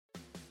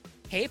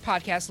Hey,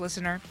 podcast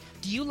listener.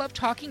 Do you love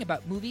talking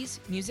about movies,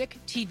 music,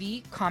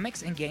 TV,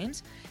 comics, and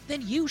games?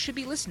 Then you should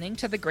be listening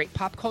to The Great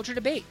Pop Culture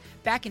Debate,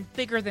 back and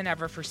bigger than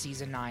ever for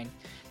Season 9.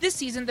 This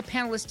season, the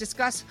panelists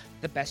discuss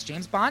the best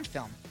James Bond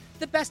film,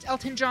 the best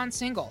Elton John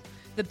single,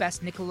 the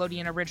best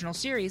Nickelodeon original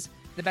series,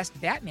 the best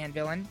Batman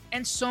villain,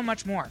 and so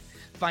much more.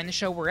 Find the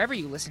show wherever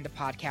you listen to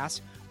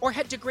podcasts, or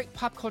head to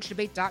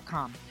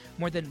greatpopculturedebate.com.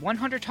 More than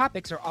 100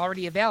 topics are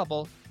already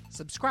available.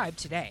 Subscribe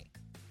today.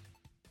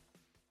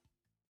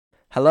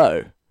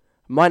 Hello,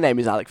 my name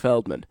is Alec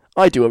Feldman.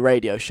 I do a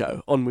radio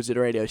show on Wizard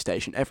Radio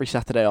Station every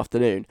Saturday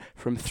afternoon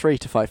from 3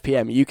 to 5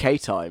 p.m. UK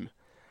time.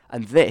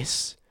 And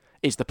this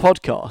is the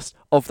podcast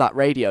of that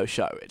radio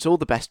show. It's all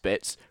the best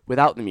bits,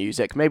 without the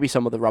music, maybe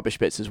some of the rubbish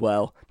bits as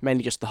well,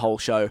 mainly just the whole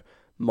show,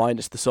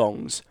 minus the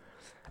songs.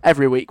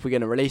 Every week we're going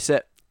to release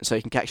it, so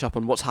you can catch up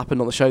on what's happened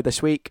on the show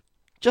this week.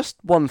 Just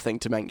one thing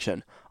to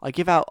mention, I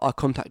give out our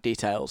contact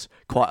details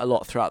quite a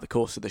lot throughout the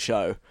course of the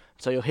show,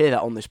 so you'll hear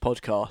that on this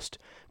podcast,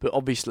 but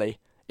obviously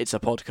it's a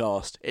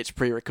podcast, it's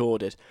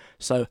pre-recorded,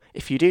 so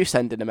if you do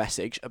send in a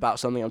message about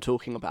something I'm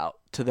talking about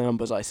to the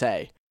numbers I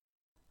say,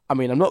 I'm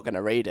not going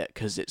to read it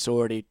because it's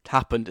already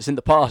happened, it's in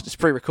the past, it's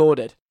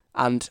pre-recorded,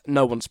 and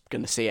no one's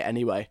going to see it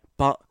anyway,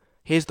 but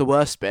here's the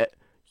worst bit,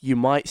 you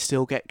might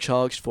still get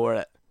charged for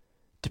it,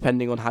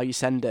 depending on how you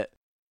send it.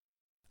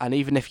 And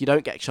even if you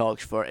don't get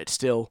charged for it, it's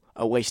still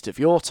a waste of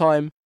your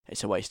time,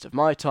 it's a waste of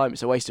my time,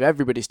 it's a waste of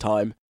everybody's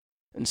time,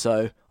 and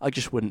so I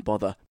just wouldn't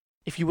bother.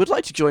 If you would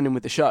like to join in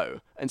with the show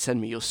and send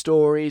me your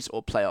stories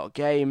or play our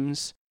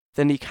games,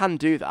 then you can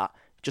do that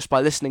just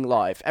by listening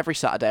live every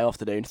Saturday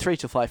afternoon, 3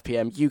 to 5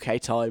 p.m.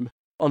 UK time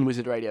on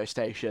Wizard Radio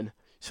Station.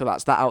 So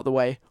that's that out of the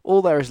way.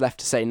 All there is left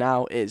to say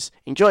now is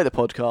enjoy the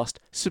podcast,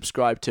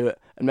 subscribe to it,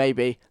 and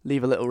maybe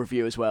leave a little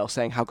review as well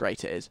saying how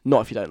great it is.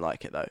 Not if you don't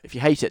like it though. If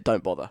you hate it,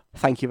 don't bother.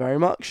 Thank you very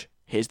much.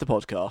 Here's the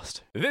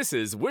podcast. This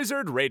is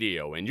Wizard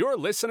Radio, and you're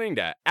listening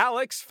to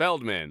Alex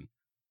Feldman.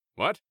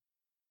 What?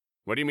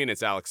 What do you mean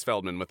it's Alex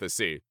Feldman with a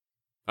C?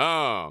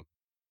 Oh,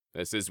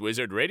 this is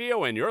Wizard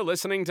Radio, and you're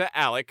listening to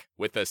Alec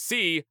with a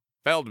C,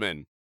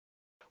 Feldman.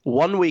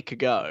 1 week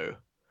ago,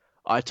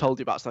 I told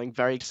you about something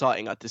very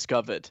exciting I'd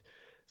discovered.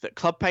 That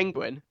Club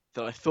Penguin,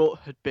 that I thought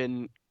had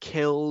been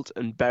killed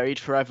and buried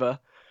forever,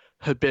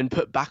 had been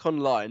put back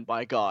online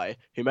by a guy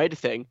who made a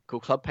thing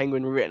called Club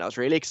Penguin Rewritten. I was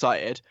really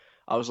excited.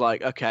 I was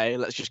like, okay,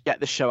 let's just get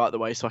this show out of the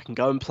way so I can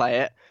go and play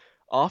it.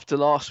 After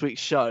last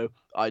week's show,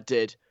 I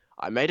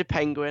made a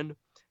penguin,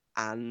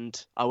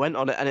 and I went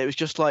on it, and it was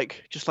just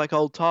like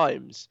old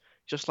times,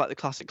 just like the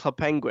classic Club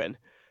Penguin.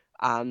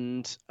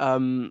 And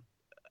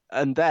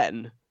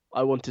then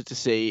I wanted to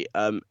see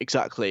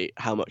exactly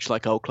how much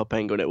like old Club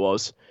Penguin it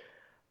was.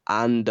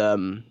 And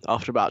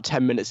after about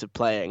 10 minutes of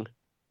playing,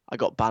 I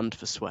got banned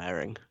for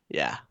swearing.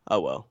 Yeah, oh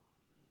well.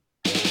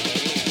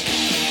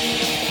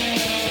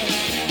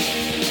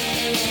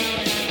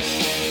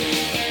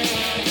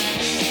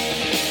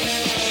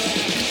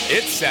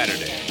 It's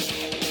Saturday.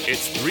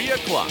 It's 3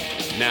 o'clock.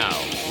 Now,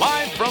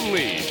 live from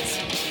Leeds,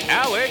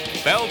 Alec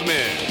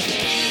Feldman.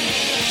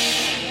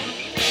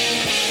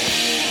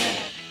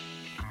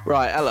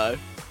 Right, hello.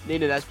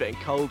 Nina Nesbitt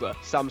and Calder,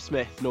 Sam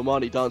Smith,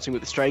 Normani Dancing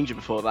with a Stranger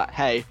before that.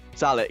 Hey,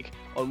 it's Alec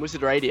on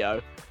Wizard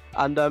Radio,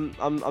 and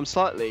I'm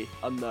slightly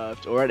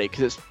unnerved already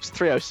because it's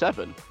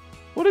 3:07.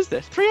 What is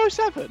this?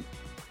 3:07.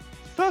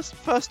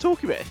 First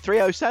talking bit.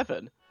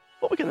 3:07.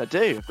 What are we gonna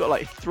do? We've got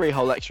like 3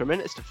 whole extra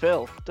minutes to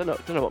fill. Don't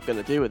know what we're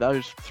gonna do with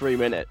those 3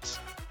 minutes.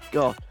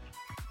 God.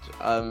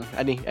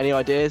 Any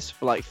ideas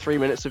for like 3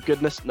 minutes of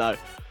goodness? No.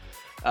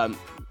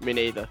 Me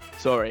neither.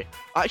 Sorry.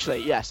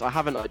 Actually, yes, I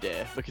have an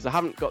idea because I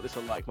haven't got this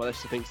on like my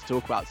list of things to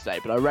talk about today,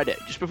 but I read it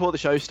just before the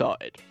show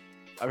started.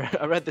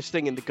 I read this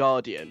thing in The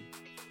Guardian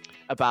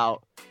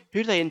about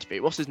who do they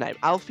interview? What's his name?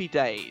 Alfie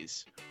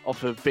Days,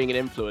 off of being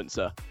an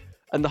influencer.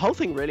 And the whole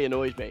thing really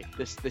annoyed me,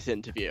 this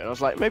interview. And I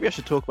was like, maybe I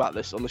should talk about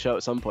this on the show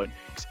at some point.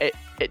 It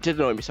did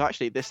annoy me. So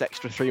actually, this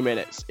extra 3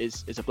 minutes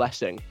is a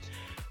blessing.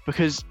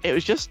 Because it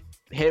was just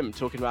him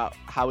talking about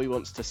how he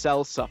wants to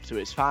sell stuff to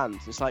his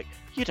fans. It's like,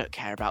 you don't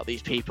care about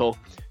these people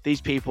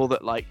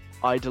that like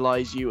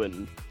idolize you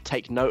and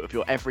take note of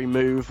your every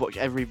move, watch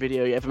every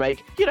video you ever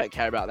make. You don't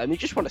care about them. You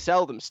just want to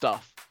sell them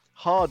stuff.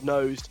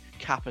 Hard-nosed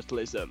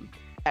capitalism,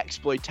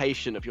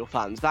 exploitation of your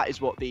fans. That is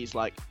what these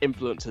like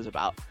influencers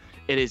about.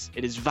 It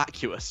is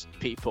vacuous,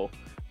 people.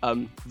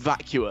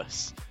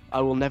 Vacuous. I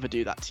will never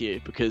do that to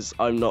you because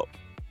I'm not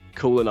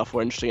cool enough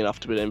or interesting enough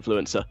to be an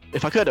influencer.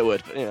 If I could, I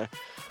would, but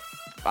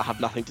I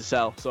have nothing to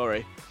sell,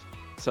 sorry.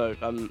 So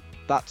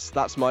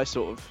that's my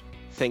sort of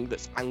thing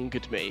that's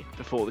angered me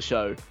before the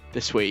show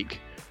this week.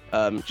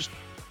 Just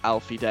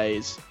Alfie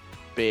Days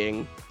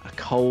being a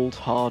cold,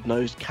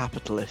 hard-nosed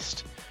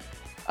capitalist.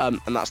 And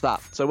that's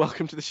that. So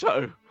welcome to the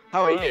show.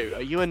 How are you?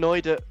 Are you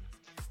annoyed at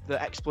the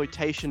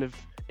exploitation of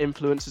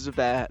influencers of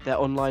their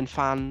online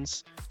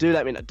fans? Do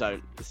let me know.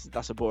 Don't.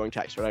 That's a boring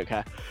text, I don't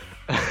care.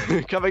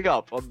 Coming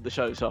up on the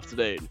show this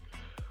afternoon,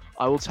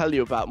 I will tell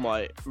you about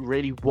my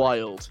really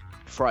wild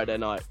Friday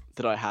night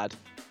that I had.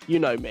 You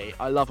know me,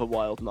 I love a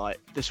wild night.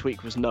 This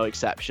week was no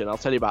exception. I'll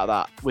tell you about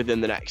that within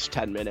the next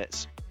 10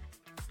 minutes.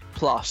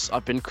 Plus,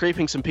 I've been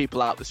creeping some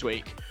people out this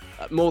week,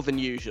 more than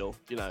usual,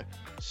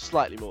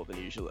 slightly more than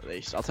usual at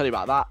least. I'll tell you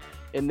about that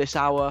in this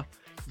hour.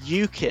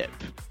 UKIP,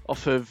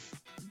 off of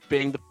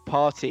being the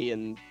party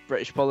in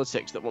British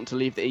politics that want to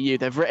leave the EU,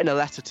 they've written a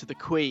letter to the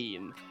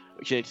Queen,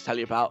 which I need to tell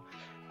you about,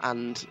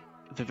 and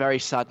the very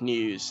sad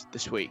news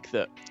this week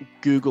that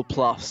Google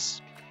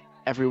Plus,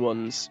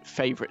 everyone's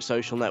favourite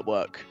social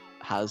network,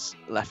 has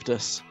left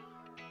us.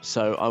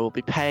 So I will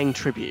be paying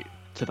tribute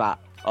to that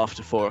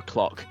after 4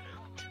 o'clock.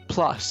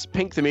 Plus,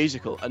 Pink the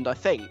Musical, and I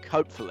think,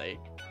 hopefully,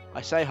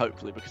 I say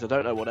hopefully because I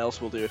don't know what else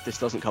we'll do if this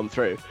doesn't come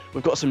through.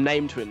 We've got some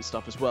name twin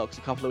stuff as well, because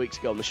a couple of weeks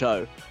ago on the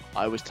show,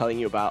 I was telling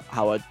you about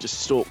how I just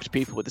stalked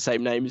people with the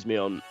same name as me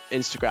on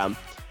Instagram,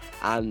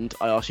 and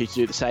I asked you to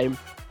do the same,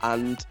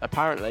 and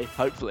apparently,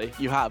 hopefully,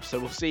 you have. So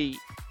we'll see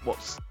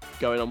what's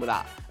going on with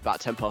that about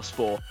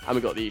 4:10, and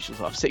we've got the usual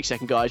stuff.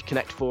 6-second guide,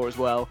 Connect 4 as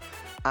well,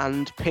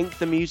 and Pink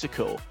the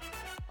Musical.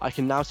 I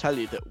can now tell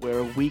you that we're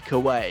a week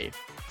away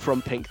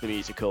from Pink the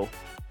Musical,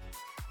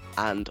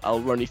 and I'll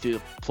run you through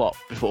the plot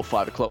before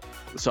 5 o'clock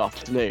this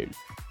afternoon.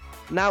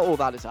 Now all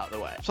that is out of the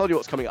way, I've told you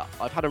what's coming up.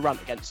 I've had a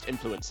rant against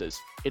influencers.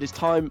 It is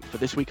time for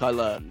This Week I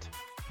Learned.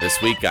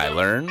 This week I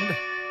learned...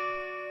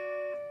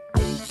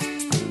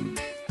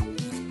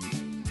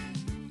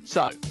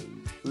 So,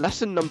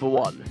 lesson number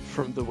 1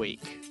 from the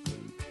week.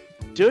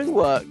 Doing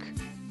work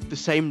the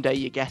same day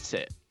you get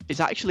it is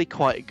actually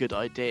quite a good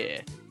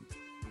idea.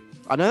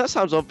 I know that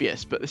sounds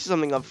obvious, but this is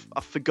something I've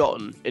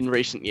forgotten in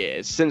recent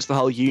years, since the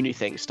whole uni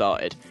thing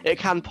started. It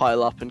can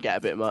pile up and get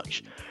a bit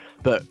much,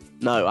 but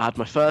no, I had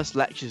my first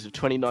lectures of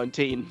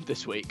 2019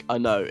 this week. I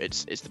know,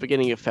 it's the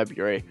beginning of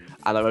February,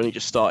 and I've only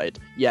just started.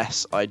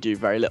 Yes, I do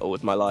very little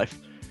with my life.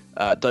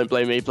 Don't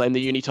blame me, blame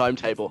the uni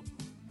timetable.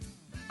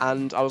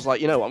 And I was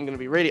like, you know what, I'm going to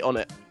be really on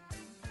it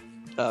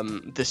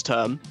this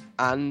term,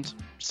 and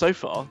so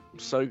far,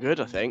 so good,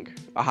 I think.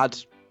 I had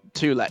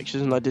 2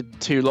 lectures, and I did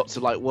 2 lots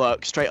of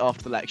work straight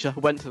after the lecture. I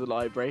went to the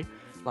library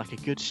like a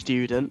good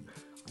student,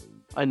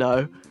 I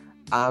know,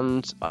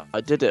 and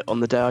I did it on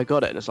the day I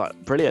got it, and it's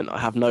brilliant. I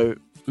have no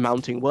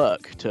mounting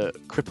work to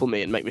cripple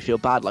me and make me feel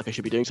bad like I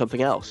should be doing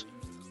something else.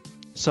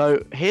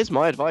 So here's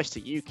my advice to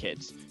you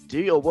kids. Do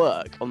your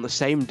work on the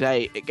same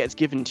day it gets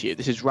given to you.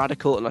 This is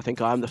radical, and I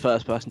think I am the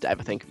first person to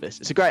ever think of this.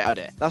 It's a great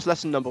idea. That's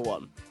lesson number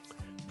 1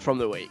 from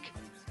the week.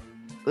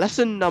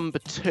 Lesson number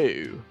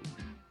 2,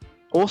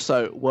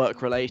 also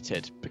work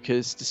related,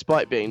 because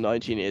despite being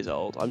 19 years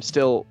old, I'm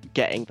still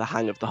getting the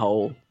hang of the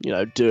whole,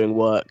 doing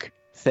work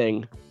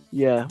thing.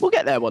 Yeah, we'll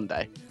get there one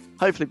day,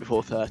 hopefully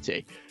before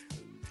 30.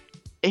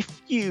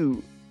 If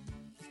you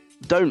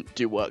don't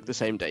do work the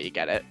same day you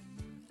get it,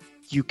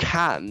 you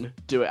can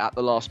do it at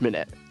the last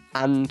minute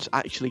and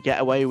actually get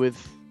away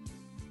with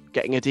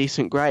getting a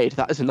decent grade.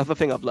 That is another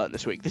thing I've learned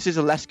this week. This is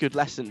a less good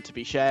lesson to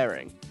be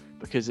sharing,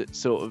 because it's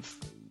sort of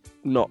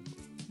not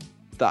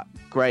that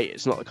great.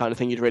 It's not the kind of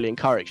thing you'd really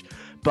encourage,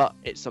 but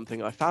it's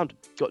something I found.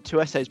 Got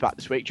 2 essays back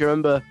this week. Do you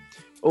remember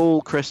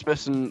all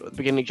Christmas and the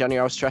beginning of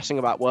January I was stressing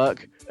about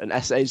work and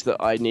essays that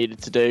I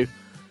needed to do?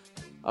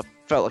 I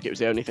felt like it was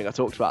the only thing I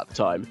talked about at the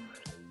time.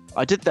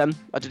 I did them.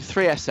 I did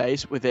 3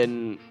 essays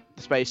within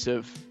the space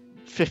of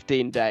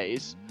 15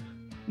 days.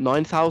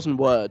 9,000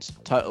 words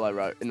total I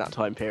wrote in that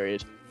time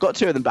period. Got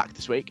 2 of them back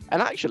this week,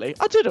 and actually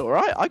I did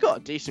alright. I got a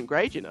decent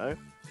grade,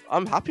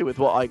 I'm happy with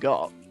what I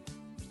got.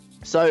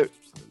 So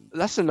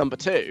lesson number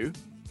 2,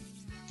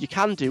 you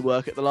can do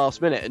work at the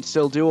last minute and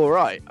still do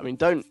alright. I mean,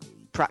 don't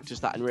practice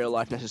that in real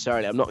life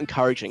necessarily. I'm not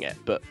encouraging it,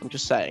 but I'm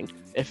just saying,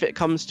 if it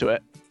comes to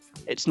it,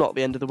 it's not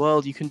the end of the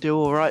world. You can do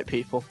alright,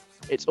 people.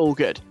 It's all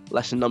good.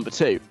 Lesson number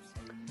 2.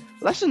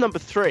 Lesson number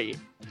 3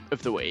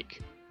 of the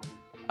week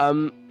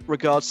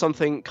regards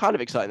something kind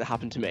of exciting that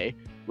happened to me,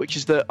 which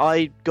is that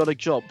I got a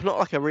job. Not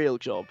like a real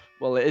job.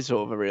 Well, it is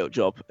sort of a real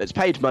job. It's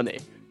paid money,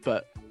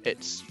 but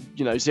it's,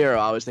 0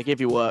 hours. They give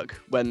you work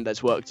when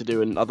there's work to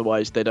do, and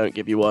otherwise they don't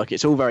give you work.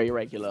 It's all very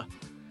irregular.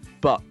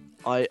 But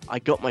I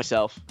got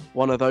myself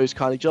one of those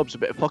kind of jobs, a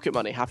bit of pocket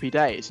money, happy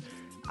days.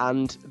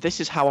 And this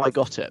is how I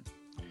got it.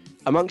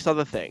 Amongst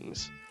other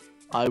things,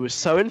 I was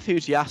so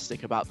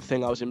enthusiastic about the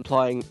thing I was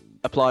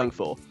applying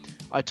for.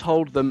 I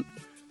told them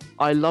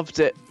I loved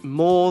it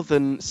more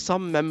than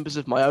some members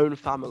of my own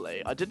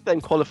family. I did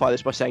then qualify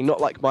this by saying not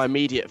like my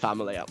immediate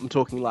family. I'm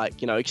talking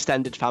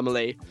extended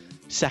family,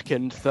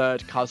 2nd,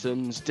 3rd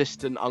cousins,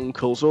 distant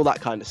uncles, all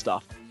that kind of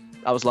stuff.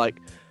 I was like,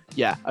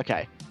 yeah,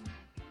 okay.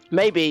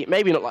 Maybe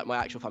not like my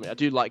actual family. I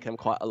do like them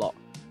quite a lot.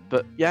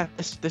 But yeah,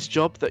 this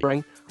job that you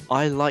bring,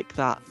 I like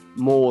that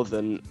more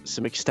than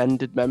some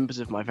extended members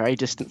of my very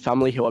distant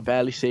family who I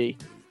barely see,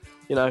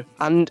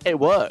 and it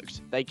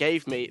worked. They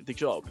gave me the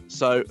job.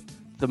 So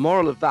the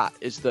moral of that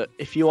is that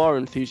if you are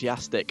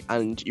enthusiastic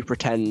and you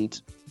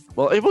pretend,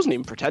 well, it wasn't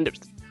even pretend, it's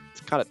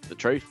kind of the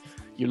truth.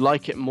 You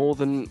like it more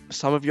than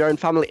some of your own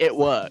family, it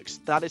works.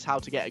 That is how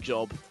to get a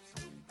job.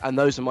 And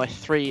those are my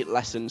 3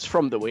 lessons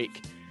from the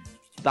week.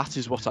 That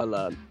is what I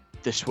learned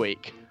this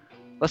week.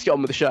 Let's get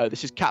on with the show.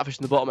 This is Catfish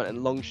in the Bottom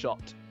and Long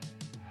Shot.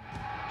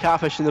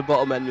 Catfish in the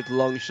bottom end with the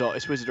long shot.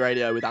 It's Wizard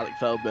Radio with Alec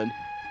Feldman.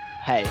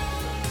 Hey,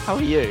 how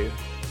are you?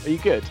 Are you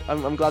good?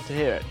 I'm glad to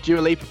hear it.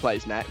 Dua Lipa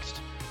plays next.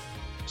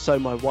 So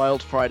my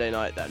wild Friday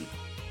night then.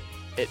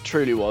 It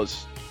truly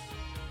was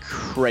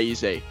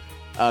crazy.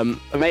 A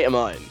mate of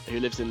mine who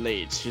lives in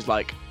Leeds, she's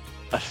like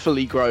a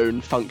fully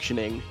grown,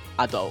 functioning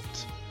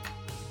adult.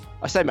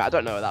 I say mate, I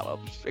don't know her that well.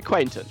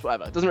 Acquaintance,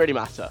 whatever. It doesn't really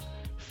matter.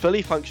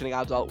 Fully functioning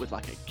adult with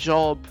like a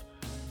job,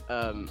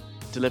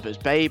 delivers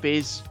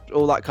babies,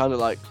 all that kind of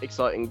like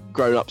exciting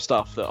grown-up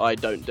stuff that I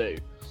don't do.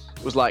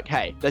 Was like,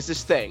 hey, there's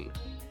this thing.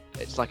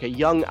 It's like a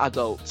young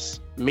adults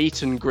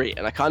meet and greet,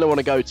 and I kind of want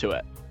to go to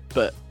it,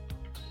 but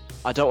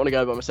I don't want to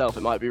go by myself.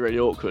 It might be really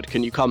awkward.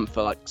 Can you come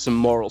for like some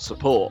moral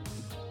support?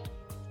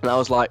 And I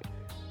was like,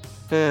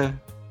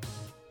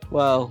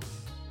 well,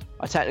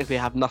 I technically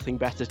have nothing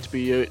better to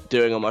be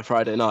doing on my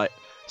Friday night,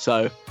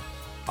 so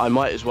I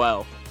might as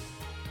well.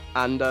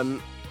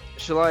 And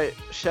shall I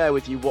share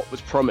with you what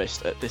was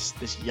promised at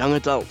this young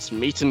adults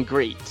meet and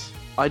greet?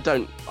 I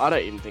don't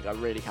even think I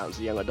really count as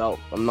a young adult.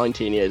 I'm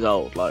 19 years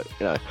old, like,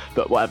 you know,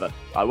 but whatever.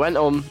 I went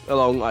along,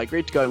 I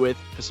agreed to go with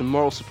for some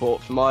moral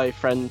support for my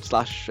friend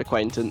 /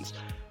 acquaintance.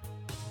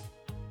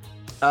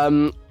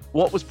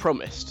 What was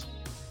promised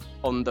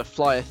on the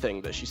flyer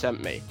thing that she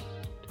sent me?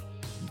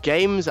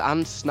 Games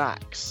and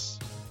snacks.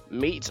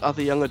 Meet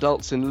other young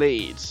adults in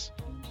Leeds.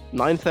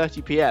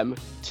 9:30 p.m.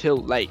 till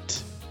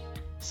late.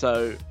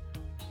 So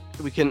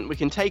we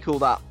can take all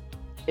that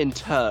in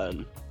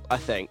turn, I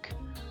think.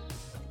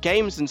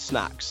 Games and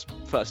snacks,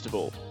 first of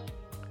all.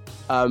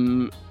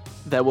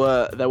 There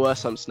were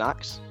some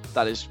snacks.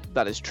 That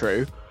is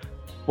true.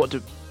 What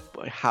do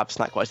I have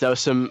snack-wise? There were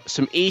some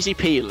easy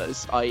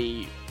peelers,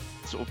 i.e.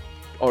 sort of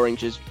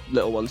oranges,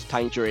 little ones,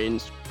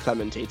 tangerines,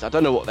 clementines. I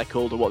don't know what they're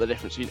called or what the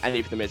difference between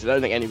any of them is. I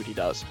don't think anybody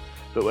does.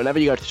 But whenever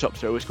you go to the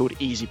shops, they're always called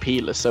easy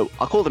peelers. So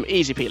I'll call them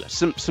easy peelers.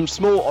 Some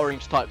small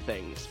orange type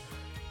things.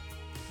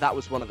 That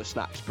was one of the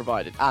snacks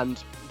provided.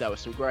 And there were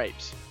some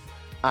grapes.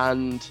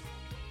 And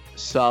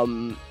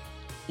some,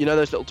 you know,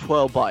 those little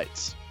twirl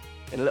bites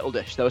in a little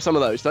dish. There were some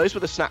of those. Those were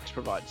the snacks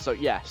provided. So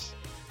yes,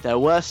 there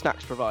were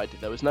snacks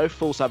provided. There was no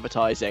false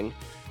advertising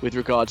with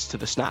regards to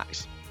the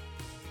snacks.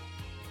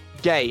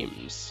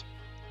 Games.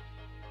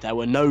 There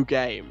were no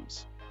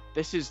games.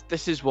 This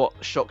is what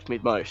shocked me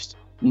most.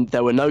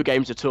 There were no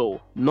games at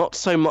all. Not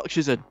so much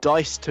as a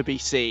dice to be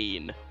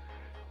seen.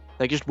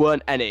 There just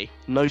weren't any.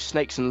 No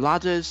Snakes and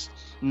Ladders,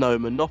 no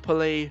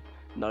Monopoly,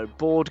 no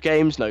board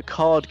games, no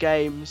card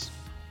games.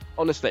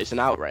 Honestly, it's an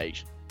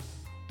outrage.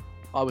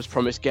 I was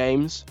promised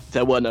games.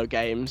 There were no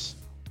games.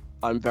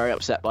 I'm very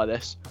upset by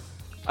this.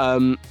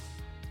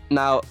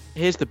 Now,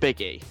 here's the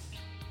biggie.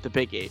 The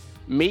biggie.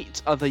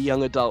 Meet other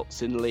young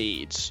adults in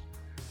Leeds.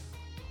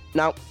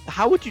 Now,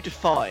 how would you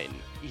define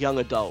young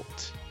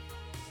adult?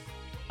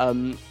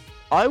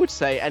 I would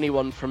say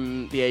anyone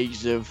from the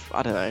ages of,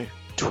 I don't know,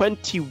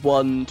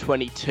 21,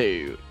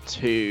 22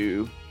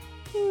 to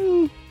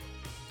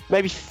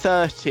maybe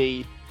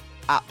 30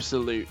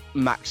 absolute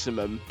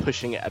maximum,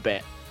 pushing it a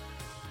bit.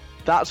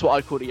 That's what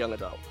I call a young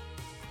adult.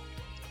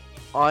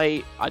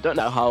 I don't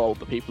know how old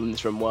the people in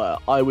this room were.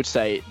 I would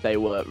say they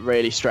were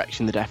really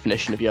stretching the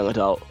definition of young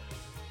adult.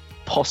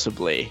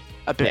 Possibly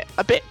a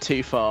bit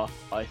too far,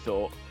 I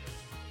thought.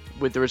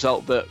 With the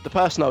result that the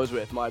person I was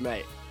with, my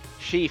mate,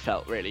 she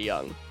felt really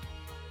young.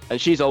 And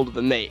she's older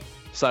than me.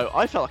 So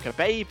I felt like a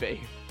baby.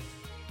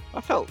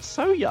 I felt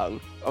so young.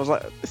 I was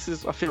like,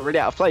 I feel really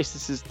out of place.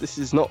 This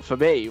is not for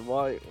me.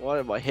 Why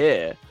am I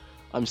here?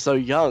 I'm so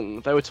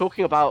young. They were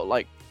talking about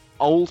like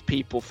old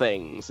people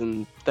things,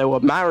 and they were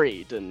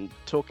married and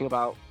talking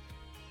about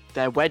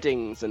their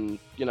weddings and,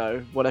 you know,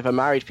 whatever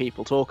married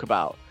people talk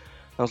about.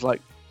 I was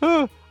like,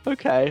 oh,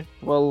 okay.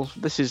 Well,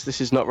 this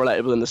is not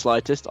relatable in the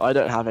slightest. I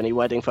don't have any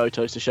wedding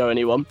photos to show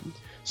anyone.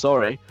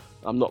 Sorry,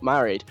 I'm not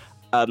married.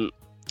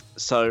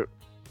 So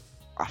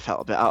I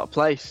felt a bit out of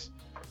place.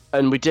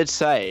 And we did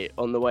say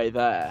on the way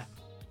there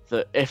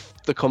that if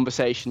the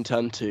conversation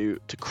turned to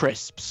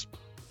crisps,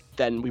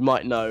 then we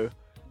might know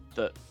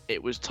that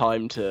it was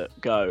time to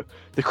go.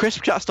 The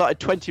crisp chat started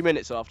 20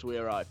 minutes after we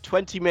arrived.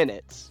 20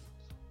 minutes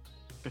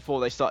before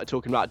they started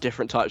talking about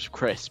different types of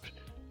crisp.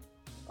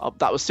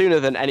 That was sooner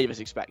than any of us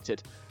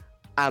expected.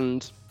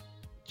 And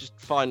just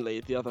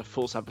finally, the other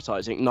false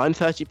advertising,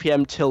 9:30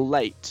 p.m. till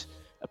late.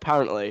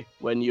 Apparently,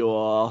 when you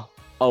are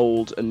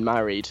old and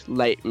married,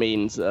 late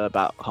means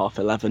about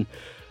 11:30.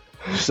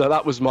 So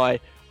that was my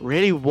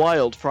really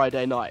wild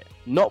Friday night.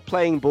 Not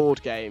playing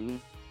board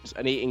games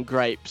and eating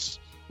grapes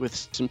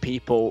with some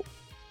people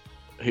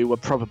who were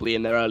probably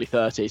in their early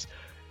 30s.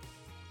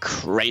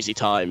 Crazy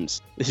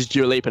times. This is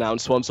Dua Lipa now and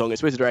Swan Song.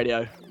 It's Wizard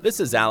Radio. This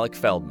is Alec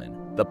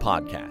Feldman, the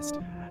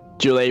podcast.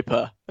 Dua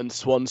Lipa and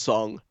Swan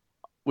Song.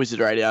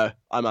 Wizard Radio.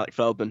 I'm Alec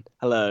Feldman.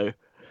 Hello.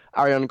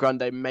 Ariana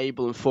Grande,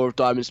 Mabel, and Four of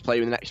Diamonds play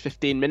in the next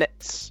 15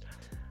 minutes.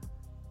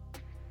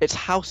 It's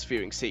house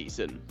viewing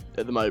season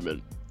at the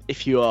moment.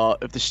 If you are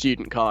of the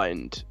student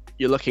kind,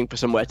 you're looking for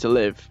somewhere to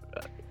live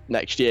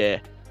next year.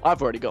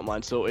 I've already got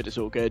mine sorted, it's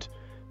all good.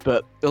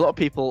 But a lot of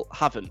people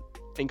haven't,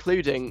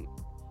 including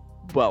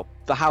well,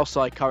 the house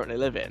I currently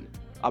live in,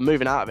 I'm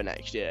moving out of it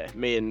next year,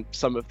 me and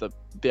some of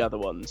the other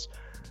ones.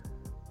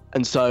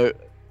 And so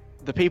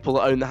the people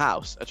that own the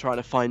house are trying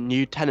to find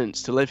new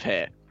tenants to live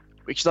here,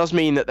 which does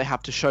mean that they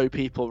have to show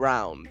people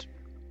round,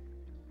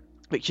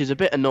 which is a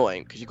bit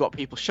annoying because you've got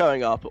people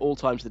showing up at all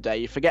times of the day.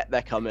 You forget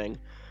they're coming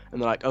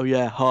and they're like, oh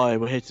yeah, hi,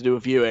 we're here to do a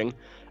viewing.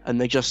 And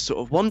they just sort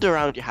of wander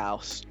around your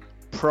house,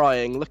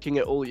 prying, looking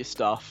at all your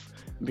stuff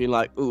and being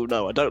like, oh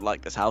no, I don't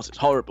like this house, it's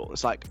horrible. And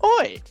it's like,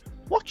 oi,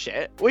 watch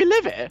it, we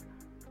live here.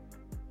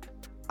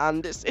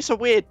 And it's a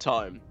weird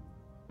time.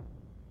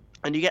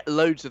 And you get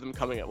loads of them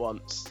coming at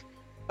once.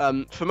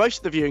 For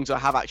most of the viewings I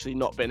have actually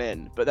not been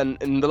in, but then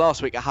in the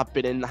last week I have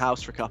been in the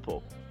house for a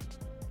couple.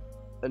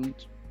 And,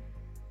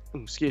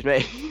 excuse me,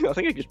 I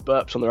think I just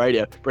burped on the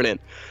radio,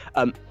 brilliant.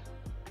 And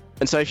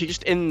so if you're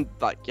just in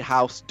like your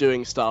house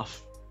doing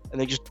stuff, and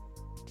they're just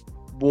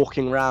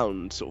walking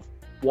around, sort of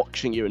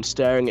watching you and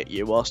staring at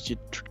you whilst you're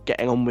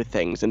getting on with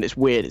things, and it's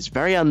weird, it's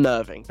very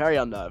unnerving, very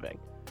unnerving.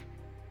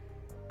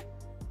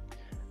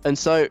 And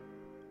so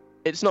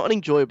it's not an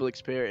enjoyable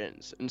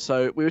experience. And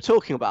so we were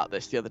talking about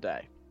this the other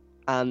day,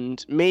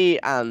 and me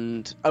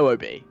and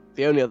OOB,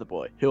 the only other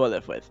boy who I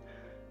live with,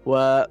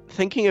 were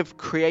thinking of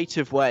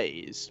creative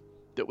ways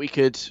that we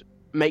could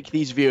make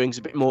these viewings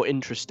a bit more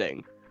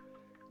interesting.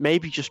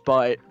 Maybe just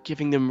by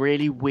giving them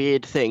really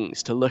weird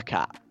things to look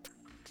at.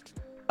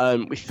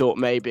 We thought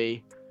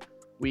maybe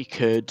we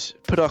could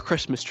put our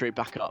Christmas tree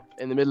back up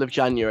in the middle of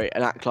January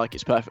and act like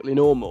it's perfectly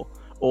normal.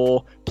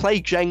 Or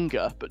play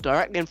Jenga, but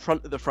directly in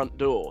front of the front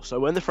door. So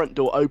when the front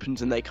door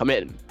opens and they come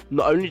in,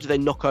 not only do they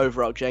knock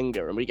over our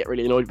Jenga and we get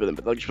really annoyed with them,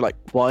 but they'll just be like,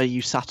 why are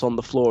you sat on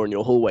the floor in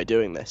your hallway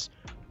doing this?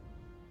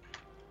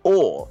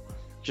 Or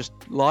just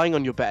lying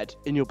on your bed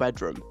in your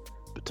bedroom,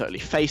 but totally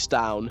face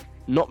down,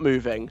 not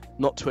moving,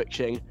 not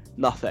twitching,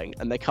 nothing.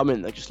 And they come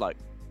in, they're just like,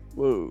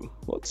 whoa,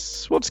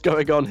 what's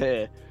going on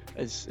here?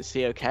 Is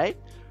he okay?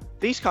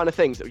 These kind of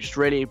things that would just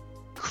really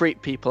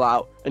creep people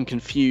out and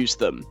confuse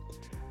them.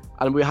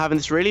 And we were having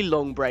this really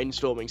long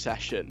brainstorming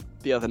session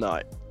the other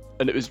night,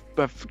 and it was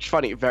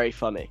very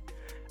funny.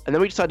 And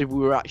then we decided we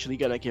were actually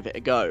going to give it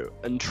a go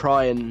and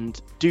try and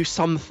do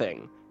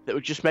something that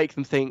would just make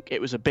them think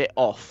it was a bit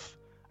off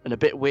and a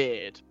bit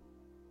weird.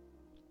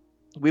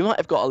 We might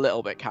have got a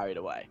little bit carried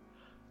away.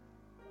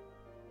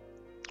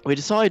 We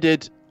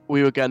decided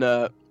we were going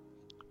to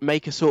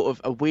make a sort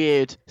of a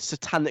weird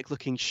satanic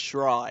looking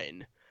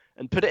shrine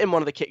and put it in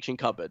one of the kitchen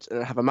cupboards, and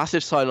then have a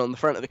massive sign on the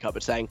front of the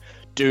cupboard saying,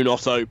 do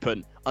not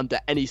open under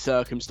any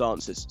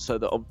circumstances, so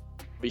that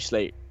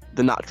obviously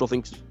the natural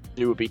thing to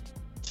do would be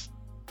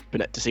open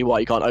it to see why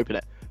you can't open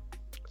it.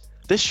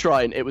 This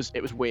shrine, it was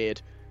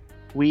weird.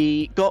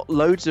 We got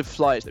loads of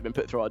flyers that had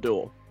been put through our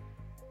door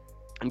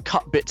and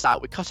cut bits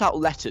out. We cut out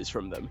letters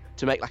from them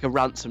to make like a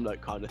ransom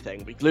note kind of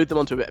thing. We glued them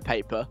onto a bit of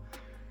paper.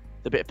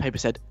 The bit of paper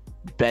said,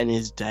 Ben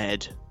is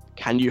dead.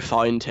 Can you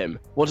find him?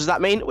 What does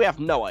that mean? We have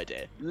no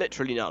idea.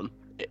 Literally none.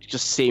 It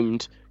just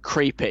seemed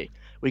creepy.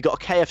 We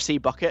got a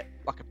KFC bucket,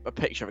 like a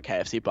picture of a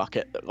KFC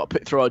bucket that got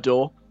put through our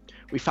door.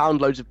 We found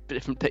loads of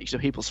different pictures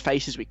of people's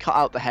faces. We cut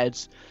out the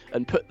heads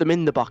and put them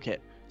in the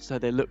bucket so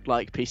they looked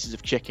like pieces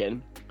of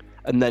chicken.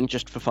 And then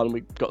just for fun,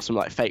 we got some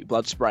like fake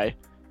blood spray,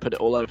 put it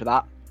all over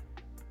that.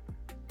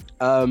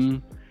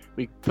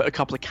 We put a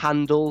couple of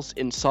candles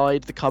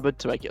inside the cupboard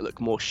to make it look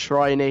more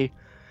shriny.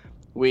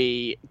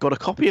 We got a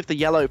copy of the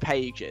Yellow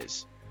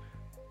Pages.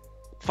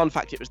 Fun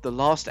fact, it was the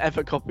last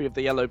ever copy of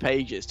the Yellow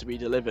Pages to be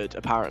delivered,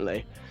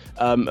 apparently.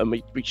 And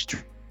we just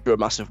drew a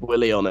massive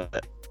willy on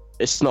it.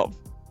 It's not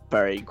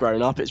very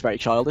grown up, it's very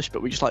childish,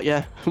 but we just like,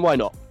 yeah, why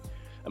not?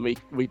 And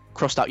we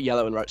crossed out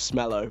yellow and wrote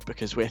Smello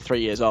because we're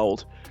 3 years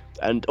old.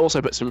 And also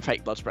put some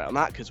fake blood spray on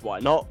that, because why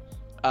not?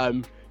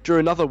 Drew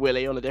another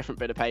willy on a different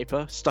bit of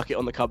paper, stuck it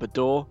on the cupboard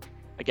door.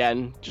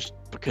 Again, just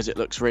because it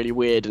looks really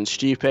weird and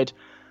stupid.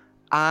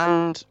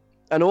 And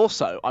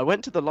also, I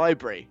went to the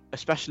library,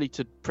 especially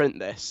to print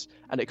this,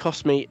 and it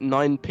cost me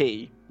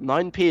 9p.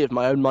 9p of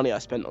my own money I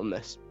spent on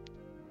this.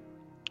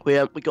 We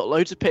got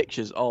loads of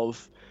pictures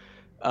of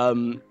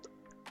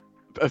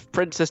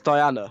Princess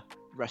Diana,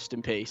 rest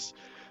in peace,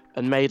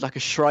 and made like a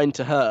shrine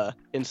to her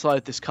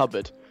inside this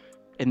cupboard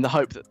in the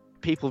hope that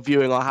people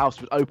viewing our house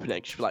would open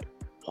it. Just be like,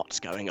 what's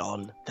going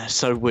on? They're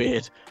so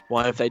weird.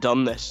 Why have they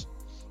done this?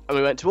 And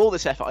we went to all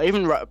this effort. I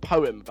even wrote a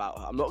poem about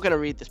her. I'm not going to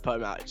read this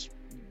poem out.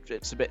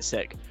 It's a bit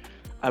sick.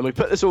 And we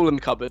put this all in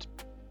the cupboard.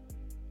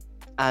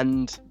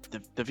 And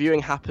the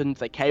viewing happened.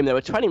 They came. They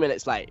were 20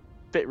 minutes late.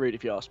 Bit rude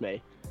if you ask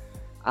me.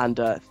 And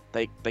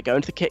they go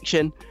into the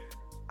kitchen.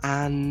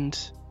 And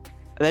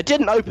they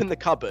didn't open the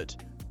cupboard.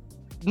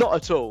 Not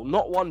at all.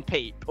 Not one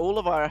peep. All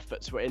of our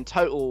efforts were in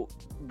total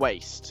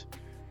waste.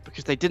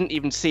 Because they didn't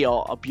even see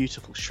our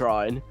beautiful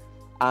shrine.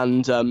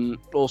 And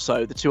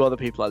also, the two other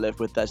people I live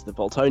with, there's the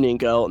Boltonian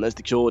girl and there's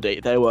the Geordie.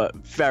 They were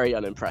very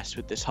unimpressed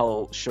with this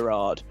whole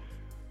charade.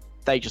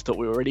 They just thought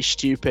we were really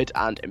stupid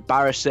and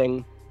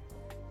embarrassing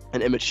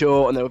and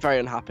immature, and they were very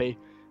unhappy.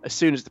 As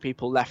soon as the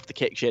people left the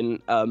kitchen,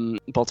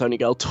 Boltonian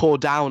girl tore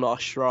down our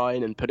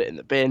shrine and put it in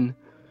the bin.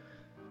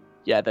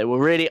 Yeah, they were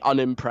really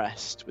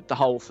unimpressed with the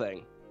whole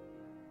thing.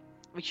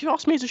 Which, you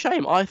ask me, is a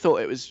shame. I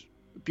thought it was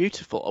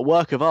beautiful, a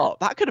work of art.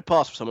 That could have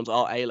passed for someone's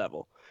art A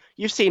level.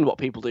 You've seen what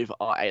people do for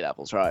art A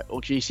levels, right?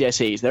 Or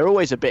GCSEs. They're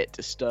always a bit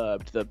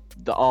disturbed,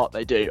 the art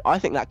they do. I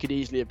think that could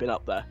easily have been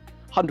up there.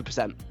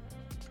 100%.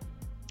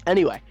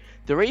 Anyway,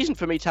 the reason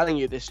for me telling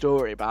you this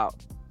story about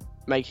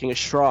making a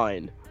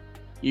shrine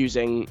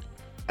using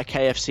a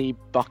KFC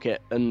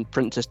bucket and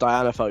Princess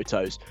Diana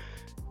photos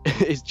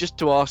is just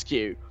to ask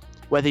you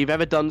whether you've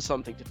ever done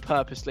something to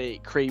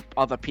purposely creep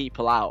other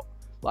people out,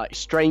 like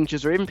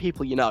strangers or even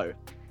people you know.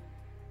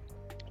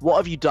 What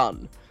have you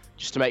done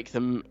just to make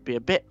them be a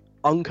bit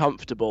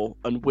uncomfortable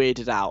and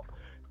weirded out?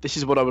 This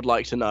is what I would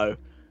like to know.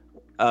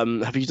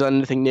 Have you done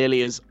anything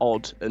nearly as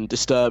odd and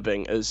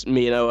disturbing as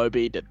me and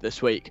OOB did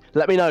this week?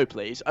 Let me know,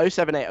 please.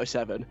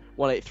 07807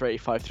 183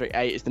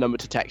 538 is the number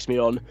to text me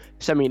on.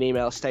 Send me an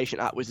email,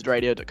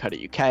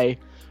 station@wizardradio.co.uk,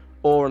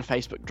 or on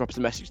Facebook, drop us a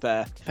message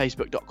there,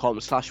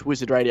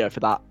 facebook.com/wizardradio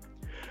for that.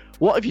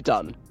 What have you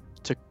done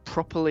to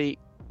properly,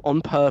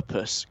 on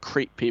purpose,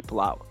 creep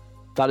people out?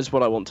 That is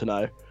what I want to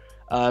know.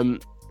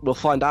 We'll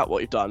find out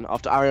what you've done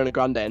after Ariana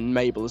Grande and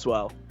Mabel as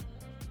well.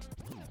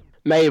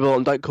 Mabel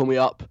and Don't Call Me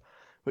Up,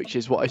 which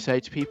is what I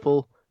say to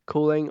people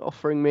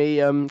offering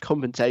me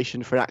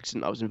compensation for an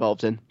accident I was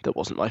involved in that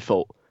wasn't my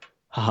fault.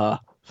 Haha,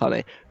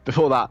 funny.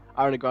 Before that,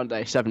 Ariana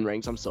Grande, 7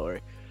 Rings, I'm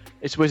sorry.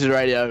 It's Wizard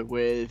Radio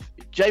with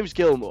James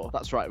Gilmore.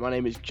 That's right, my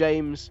name is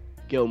James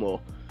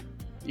Gilmore.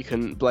 You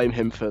can blame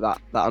him for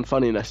that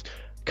unfunniness.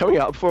 Coming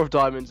up, 4 of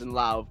Diamonds and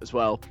Lauv as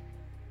well.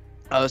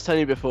 I was telling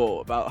you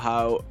before about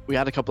how we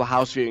had a couple of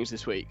house viewings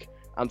this week,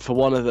 and for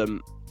one of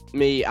them,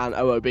 me and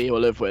OOB, who I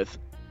live with,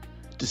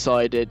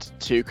 decided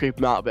to creep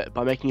him out a bit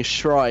by making a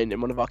shrine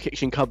in one of our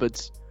kitchen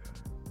cupboards.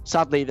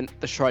 Sadly,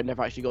 the shrine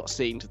never actually got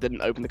seen, so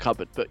didn't open the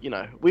cupboard, but, you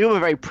know, we were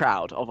very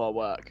proud of our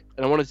work,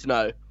 and I wanted to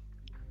know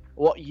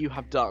what you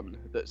have done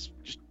that's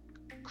just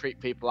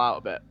creeped people out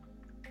a bit.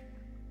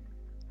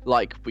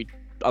 Like we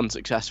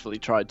unsuccessfully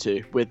tried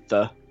to with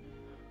the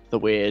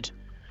weird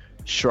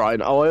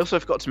shrine. Oh, I also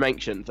forgot to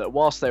mention that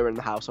whilst they were in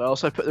the house, I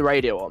also put the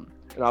radio on,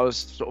 and I was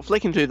sort of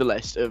flicking through the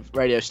list of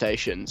radio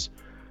stations,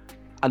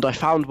 and I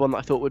found one that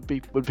I thought would be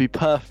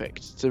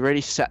perfect to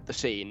really set the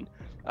scene.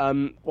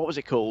 What was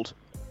it called?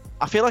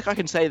 I feel like I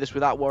can say this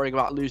without worrying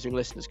about losing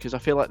listeners, because I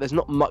feel like there's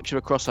not much of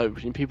a crossover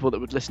between people that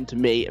would listen to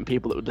me and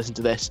people that would listen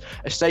to this.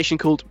 A station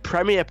called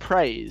Premier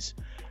Praise,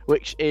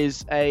 which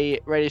is a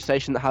radio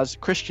station that has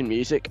Christian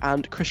music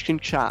and Christian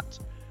chat.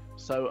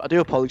 So I do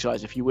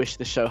apologise if you wish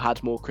the show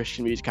had more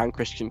Christian music and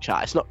Christian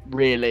chat. It's not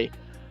really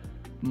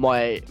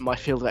my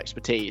field of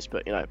expertise,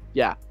 but, you know,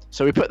 yeah.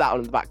 So we put that on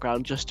in the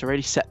background just to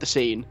really set the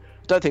scene.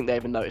 Don't think they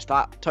even noticed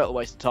that. Total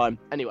waste of time.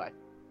 Anyway,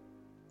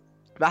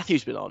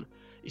 Matthew's been on.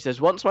 He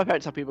says, once my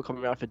parents had people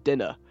coming around for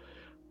dinner,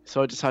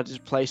 so I decided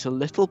to place a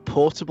little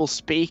portable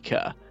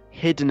speaker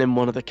hidden in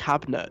one of the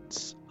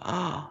cabinets.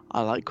 I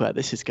like where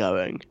this is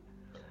going.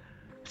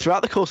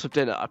 Throughout the course of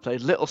dinner, I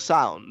played little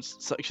sounds,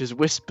 such as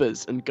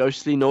whispers and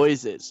ghostly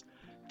noises,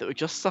 that were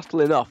just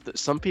subtle enough that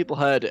some people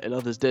heard it and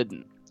others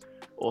didn't.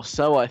 Or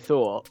so I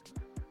thought.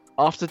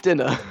 After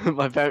dinner,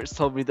 my parents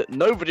told me that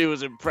nobody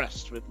was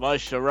impressed with my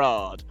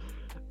charade,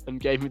 and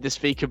gave me the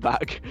speaker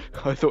back.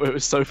 I thought it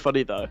was so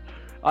funny though.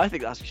 I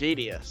think that's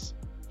genius.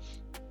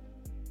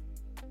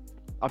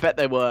 I bet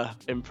they were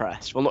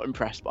impressed. Well, not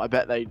impressed, but I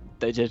bet they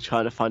did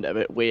kind of find it a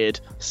bit weird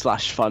 /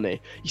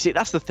 funny. You see,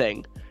 that's the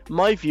thing.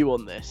 My view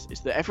on this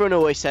is that everyone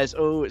always says,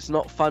 oh, it's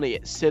not funny,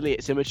 it's silly,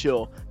 it's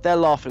immature. They're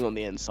laughing on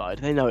the inside.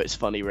 They know it's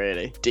funny,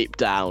 really. Deep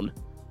down,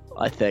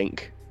 I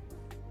think.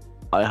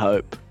 I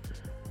hope.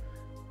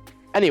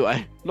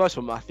 Anyway, nice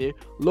one, Matthew.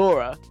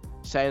 Laura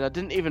saying, I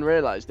didn't even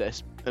realise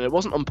this, and it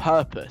wasn't on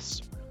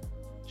purpose.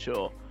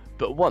 Sure.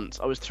 But once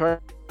I was throwing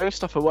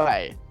stuff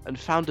away and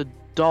found a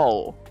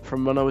doll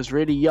from when I was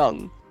really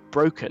young,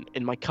 broken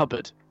in my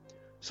cupboard.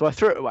 So I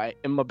threw it away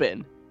in my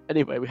bin.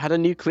 Anyway, we had a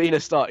new cleaner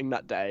starting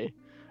that day,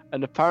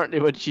 and apparently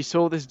when she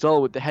saw this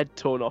doll with the head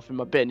torn off in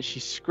my bin, she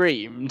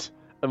screamed,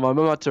 and my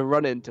mum had to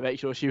run in to make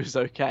sure she was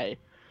okay.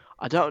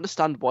 I don't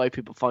understand why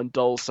people find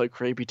dolls so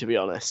creepy, to be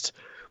honest.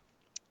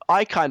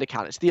 I kind of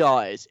can. It's the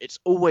eyes. It's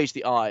always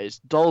the eyes.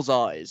 Dolls'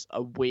 eyes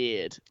are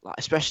weird, like,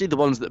 especially the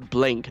ones that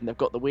blink and they've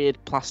got the weird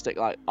plastic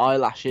like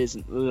eyelashes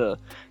and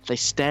they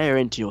stare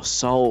into your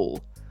soul.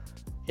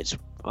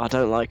 I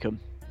don't like them.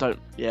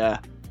 Yeah.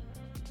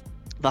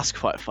 That's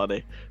quite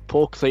funny.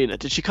 Poor cleaner.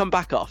 Did she come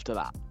back after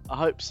that? I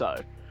hope so.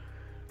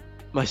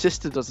 My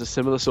sister does a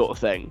similar sort of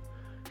thing,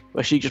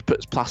 where she just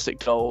puts plastic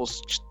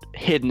dolls just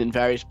hidden in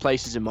various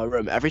places in my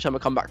room. Every time I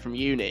come back from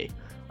uni,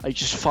 I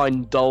just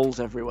find dolls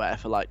everywhere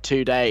for like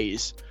 2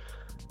 days.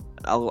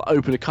 I'll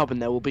open a cupboard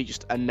and there will be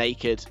just a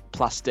naked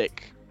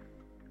plastic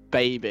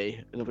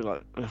baby, and I'll be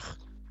like, ugh,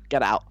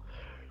 get out.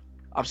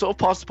 I'm sort of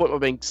past the point where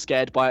being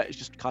scared by it. It's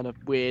just kind of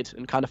weird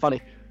and kind of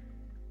funny.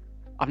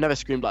 I've never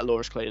screamed like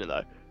Laura's cleaner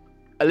though.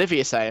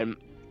 Olivia saying,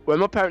 when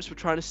my parents were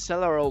trying to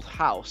sell our old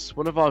house,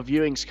 one of our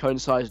viewings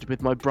coincided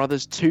with my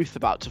brother's tooth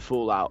about to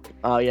fall out.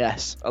 Ah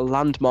yes, a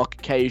landmark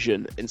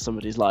occasion in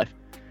somebody's life.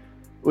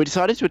 We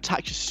decided to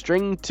attach a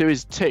string to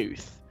his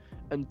tooth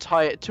and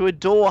tie it to a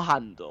door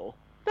handle.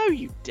 No,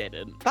 you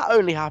didn't. That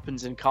only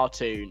happens in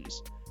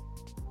cartoons.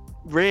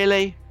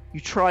 Really? You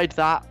tried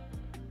that?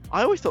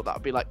 I always thought that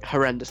would be like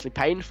horrendously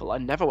painful. I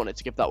never wanted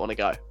to give that one a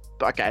go.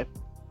 But okay.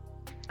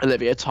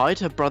 Olivia tied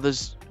her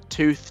brother's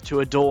tooth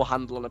to a door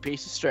handle on a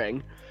piece of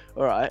string.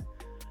 Alright.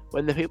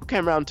 When the people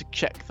came around to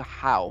check the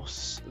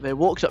house, they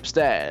walked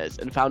upstairs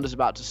and found us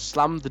about to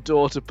slam the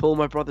door to pull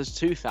my brother's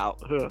tooth out.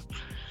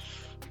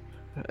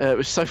 It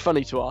was so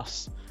funny to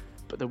us.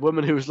 But the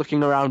woman who was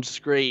looking around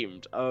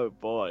screamed. Oh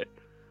boy.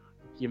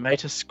 You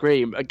made her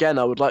scream. Again,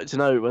 I would like to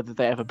know whether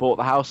they ever bought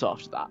the house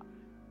after that.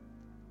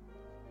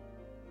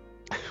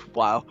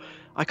 Wow.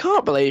 I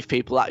can't believe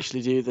people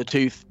actually do the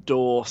tooth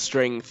door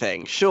string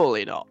thing.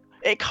 Surely not.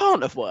 It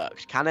can't have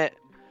worked, can it?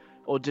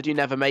 Or did you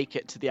never make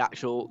it to the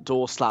actual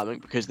door slamming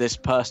because this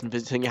person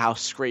visiting your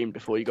house screamed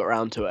before you got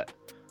around to it?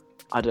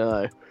 I don't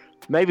know.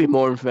 Maybe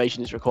more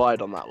information is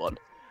required on that one.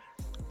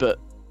 But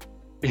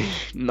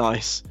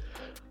nice.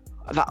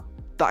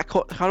 That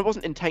kind of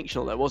wasn't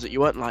intentional though, was it?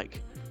 You weren't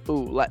like,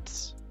 ooh,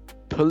 let's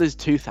pull his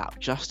tooth out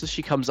just as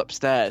she comes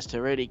upstairs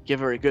to really give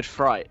her a good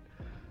fright.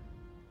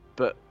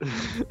 But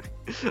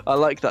I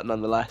like that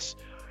nonetheless.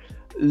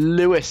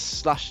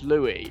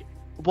 Lewis/Louis.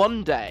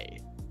 One day,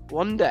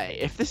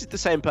 if this is the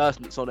same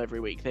person that's on every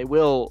week, they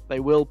will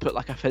put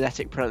like a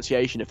phonetic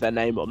pronunciation of their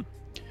name on.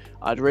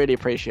 I'd really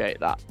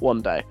appreciate that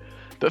one day.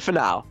 But for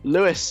now,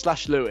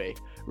 Lewis/Louis,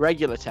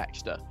 regular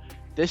texter.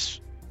 This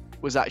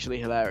was actually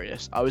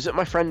hilarious. I was at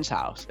my friend's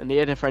house and he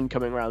had a friend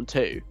coming around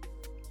too.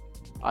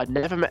 I'd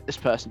never met this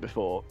person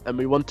before and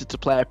we wanted to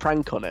play a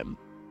prank on him.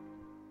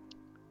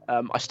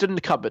 I stood in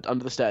the cupboard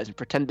under the stairs and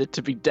pretended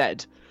to be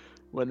dead.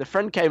 When the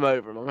friend came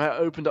over and I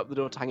opened up the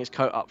door to hang his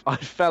coat up, I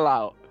fell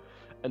out,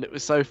 and it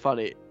was so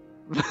funny.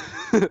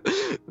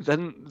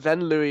 Then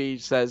Louis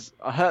says,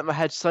 I hurt my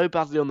head so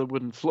badly on the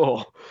wooden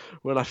floor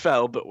when I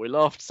fell, but we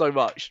laughed so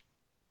much.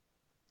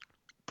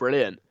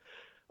 Brilliant.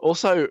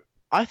 Also,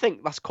 I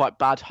think that's quite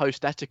bad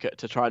host etiquette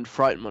to try and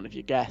frighten one of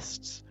your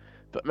guests,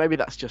 but maybe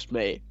that's just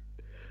me.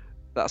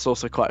 That's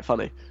also quite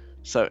funny.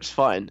 So it's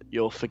fine.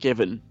 You're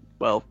forgiven.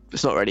 Well,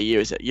 it's not really you,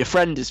 is it? Your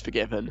friend is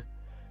forgiven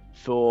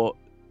for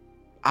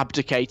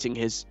abdicating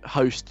his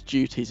host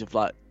duties of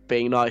like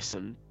being nice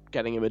and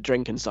getting him a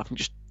drink and stuff and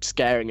just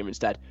scaring him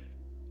instead.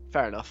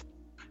 Fair enough.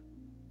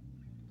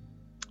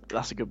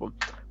 That's a good one.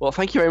 Well,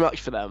 thank you very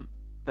much for them.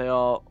 They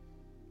are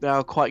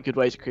quite good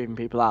ways of creeping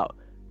people out.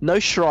 No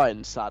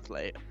shrines,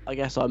 sadly. I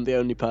guess I'm the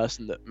only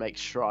person that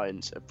makes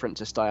shrines of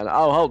Princess Diana.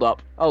 Oh, hold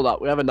up.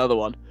 We have another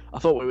one. I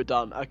thought we were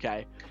done.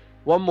 Okay.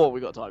 One more we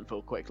got time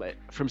for quickly.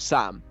 From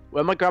Sam.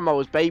 When my grandma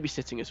was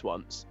babysitting us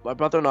once, my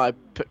brother and I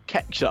put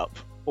ketchup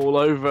all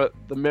over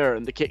the mirror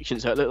in the kitchen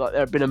so it looked like there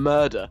had been a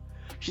murder.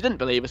 She didn't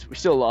believe us, but we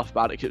still laughed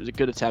about it because it was a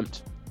good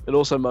attempt. And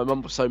also my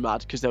mum was so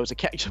mad because there was a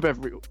ketchup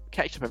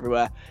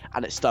everywhere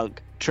and it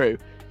stunk. True.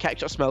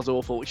 Ketchup smells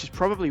awful, which is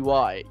probably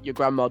why your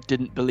grandma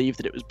didn't believe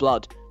that it was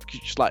blood. Because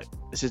she's just like,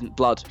 this isn't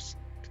blood. It's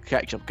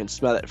ketchup, can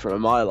smell it from a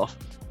mile off.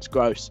 It's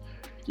gross.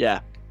 Yeah.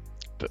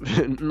 But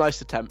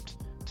nice attempt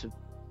to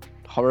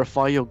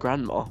horrify your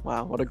grandma.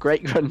 Wow, what a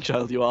great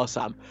grandchild you are,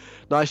 Sam.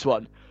 Nice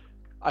one.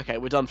 Okay,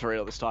 we're done for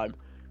real this time.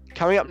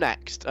 Coming up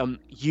next,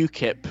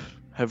 UKIP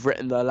have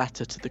written their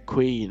letter to the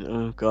Queen.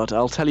 Oh god,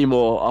 I'll tell you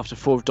more after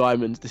 4 of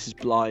Diamonds. This is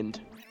Blind.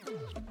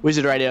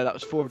 Wizard Radio, that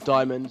was 4 of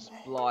Diamonds.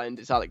 Blind,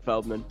 it's Alec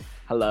Feldman.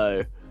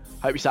 Hello.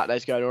 Hope your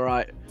Saturday's going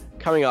alright.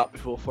 Coming up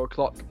before 4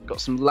 o'clock,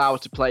 got some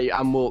Loud to play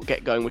and we'll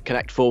get going with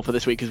Connect 4 for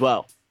this week as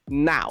well.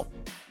 Now,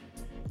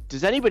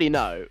 does anybody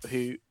know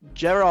who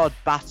Gerard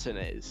Batten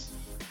is?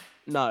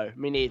 No,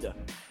 me neither.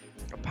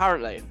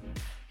 Apparently,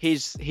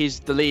 he's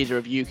the leader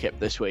of UKIP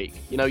this week.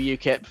 You know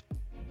UKIP?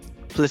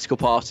 Political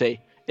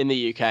party in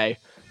the UK.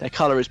 Their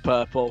colour is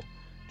purple.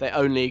 They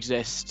only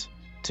exist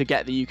to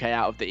get the UK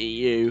out of the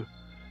EU.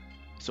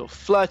 Sort of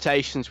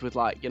flirtations with,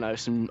 like, you know,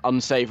 some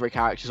unsavoury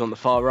characters on the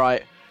far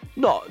right.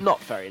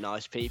 Not very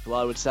nice people,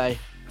 I would say.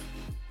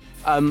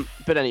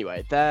 But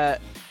anyway, they're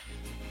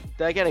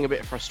getting a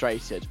bit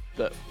frustrated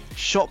that,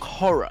 shock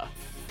horror,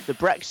 the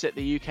Brexit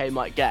the UK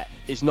might get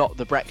is not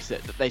the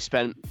Brexit that they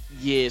spent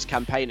years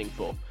campaigning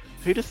for.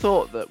 Who'd have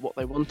thought that what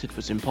they wanted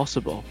was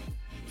impossible?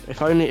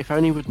 If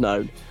only we'd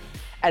known.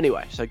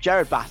 Anyway, so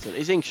Gerard Batten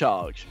is in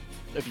charge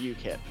of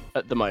UKIP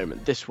at the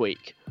moment, this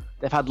week.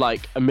 They've had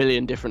like a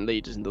million different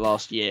leaders in the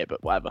last year,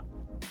 but whatever.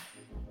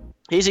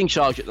 He's in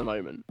charge at the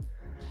moment,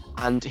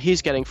 and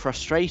he's getting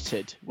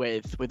frustrated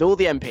with all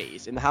the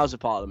MPs in the House of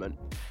Parliament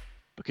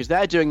because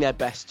they're doing their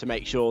best to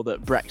make sure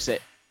that Brexit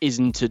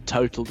isn't a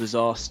total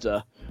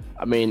disaster.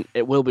 I mean,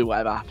 it will be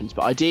whatever happens,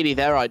 but ideally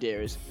their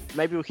idea is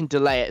maybe we can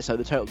delay it so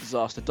the total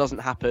disaster doesn't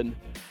happen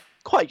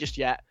quite just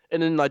yet.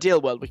 And in an ideal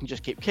world, we can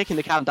just keep kicking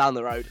the can down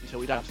the road until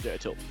we don't have to do it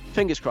at all.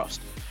 Fingers crossed.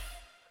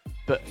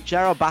 But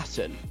Gerard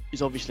Batten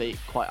is obviously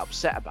quite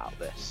upset about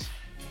this.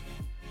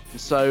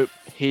 And so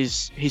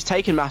he's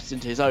taken matters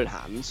into his own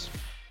hands.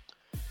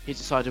 He's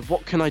decided,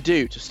 what can I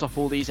do to stop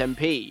all these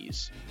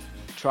MPs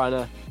trying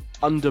to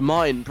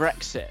undermine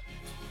Brexit?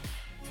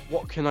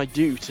 what can I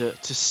do to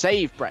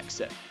save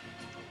Brexit?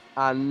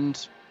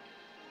 And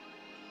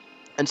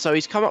so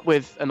he's come up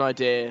with an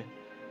idea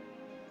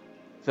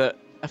that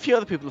a few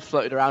other people have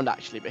floated around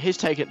actually, but he's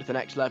taken it to the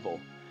next level.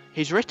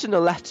 He's written a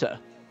letter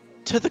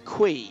to the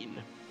Queen,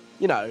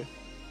 you know,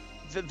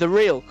 the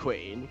real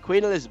Queen,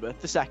 Queen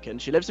Elizabeth II.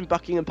 She lives in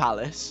Buckingham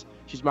Palace.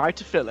 She's married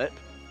to Philip.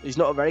 He's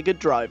not a very good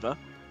driver.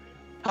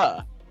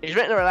 He's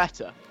written her a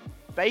letter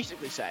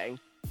basically saying,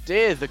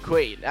 "Dear the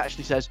Queen," it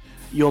actually says,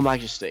 "Your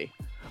Majesty,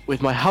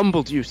 with my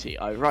humble duty,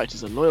 I write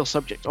as a loyal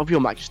subject of your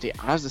Majesty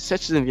and as a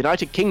citizen of the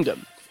United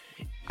Kingdom,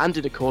 and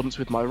in accordance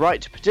with my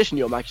right to petition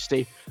your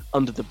Majesty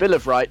under the Bill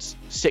of Rights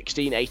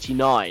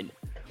 1689.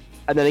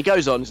 And then he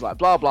goes on, he's like,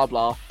 blah, blah,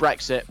 blah,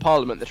 Brexit,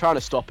 Parliament, they're trying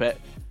to stop it.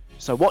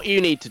 So what you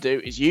need to do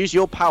is use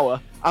your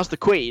power as the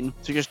Queen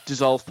to just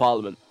dissolve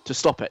Parliament, to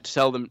stop it, to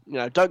tell them, you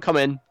know, don't come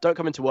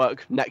into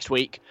work next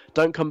week,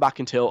 don't come back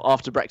until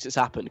after Brexit's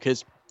happened,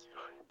 because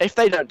if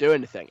they don't do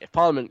anything, if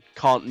Parliament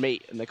can't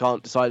meet and they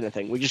can't decide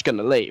anything, we're just going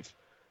to leave.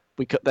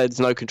 There's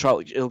no control.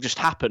 It'll just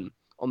happen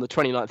on the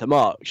 29th of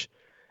March.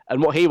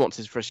 And what he wants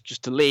is for us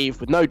just to leave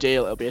with no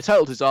deal. It'll be a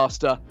total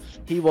disaster.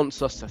 He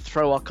wants us to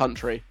throw our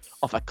country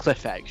off a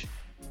cliff edge.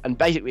 And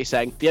basically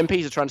saying, the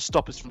MPs are trying to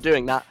stop us from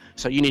doing that,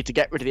 so you need to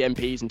get rid of the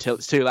MPs until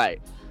it's too late.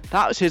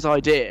 That was his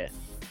idea.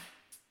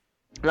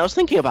 And I was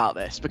thinking about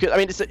this, because, I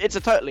mean, it's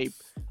a totally...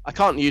 I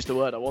can't use the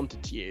word I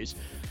wanted to use,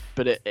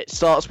 but it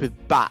starts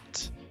with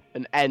bat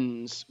and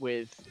ends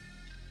with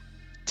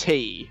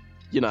T,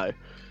 you know.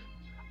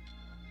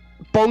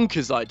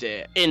 Bonkers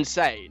idea.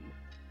 Insane.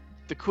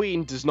 The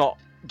Queen does not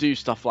do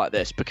stuff like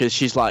this because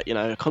she's like, you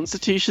know, a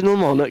constitutional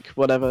monarch,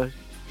 whatever.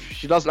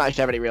 She doesn't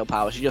actually have any real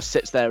power. She just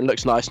sits there and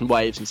looks nice and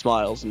waves and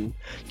smiles and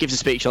gives a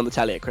speech on the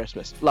telly at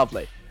Christmas.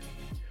 Lovely.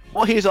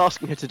 What he's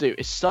asking her to do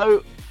is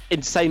so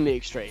insanely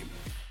extreme.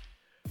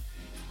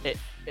 It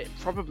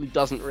probably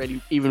doesn't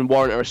really even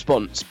warrant a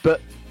response,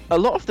 but a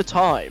lot of the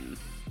time,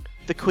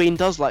 the Queen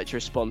does like to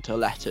respond to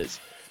letters.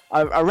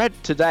 I read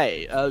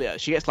today, earlier,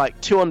 she gets like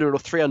 200 or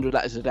 300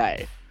 letters a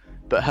day,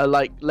 but her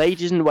like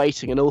ladies in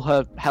waiting and all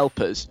her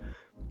helpers,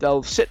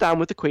 they'll sit down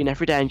with the Queen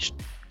every day and just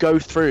go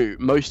through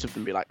most of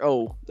them, be like,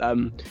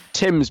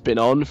 Tim's been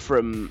on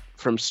from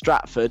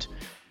Stratford.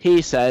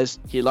 He says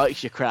he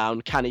likes your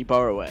crown. Can he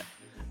borrow it?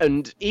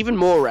 And even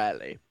more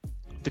rarely,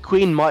 the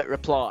Queen might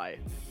reply.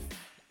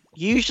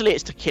 Usually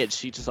it's to kids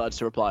she decides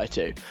to reply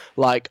to.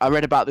 Like, I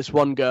read about this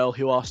one girl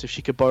who asked if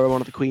she could borrow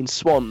one of the Queen's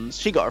swans.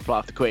 She got a reply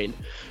off the Queen.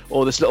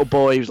 Or this little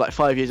boy who was like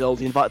 5 years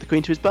old, he invited the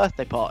Queen to his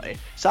birthday party.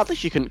 Sadly,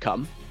 she couldn't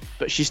come,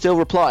 but she still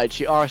replied.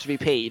 She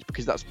RSVP'd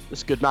because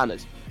that's good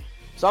manners.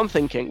 So I'm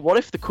thinking, what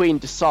if the Queen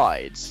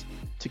decides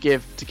to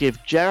give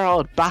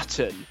Gerard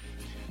Batten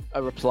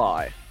a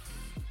reply?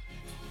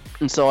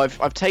 And so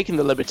I've taken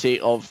the liberty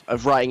of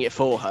writing it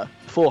for Her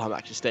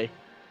Majesty.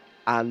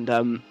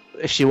 And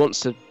if she wants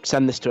to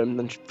send this to him,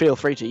 then feel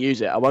free to use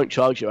it. I won't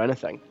charge you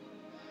anything.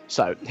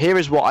 So here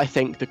is what I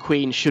think the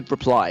Queen should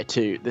reply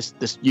to this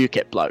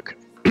UKIP bloke.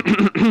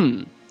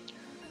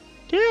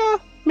 Dear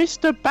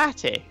Mr.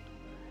 Batty,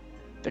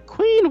 the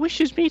Queen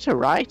wishes me to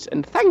write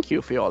and thank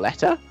you for your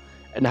letter,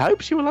 and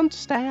hopes you will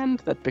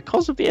understand that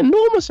because of the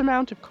enormous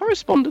amount of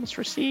correspondence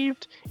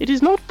received, it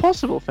is not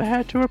possible for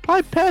her to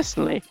reply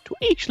personally to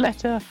each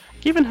letter,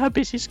 given her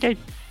busy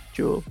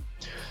schedule.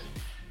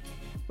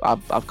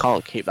 I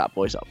can't keep that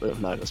voice up.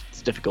 No, it's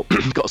difficult.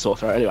 Got a sore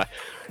throat anyway.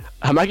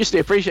 Her Majesty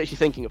appreciates you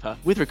thinking of her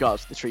with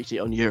regards to the Treaty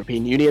on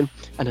European Union,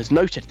 and has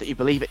noted that you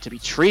believe it to be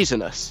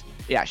treasonous.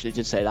 He actually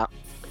did say that.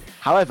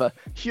 However,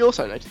 she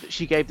also noted that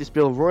she gave this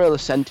bill royal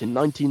assent in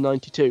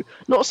 1992,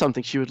 not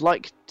something she would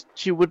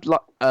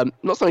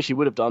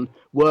have done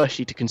were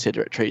she to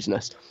consider it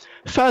treasonous.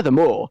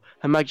 Furthermore,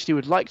 Her Majesty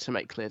would like to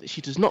make clear that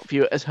she does not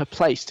view it as her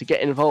place to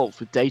get involved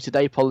with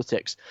day-to-day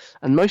politics,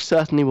 and most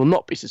certainly will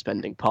not be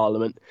suspending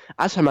Parliament.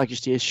 As Her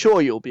Majesty is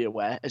sure you'll be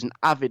aware, as an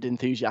avid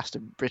enthusiast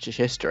of British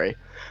history,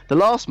 the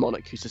last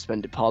monarch who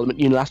suspended Parliament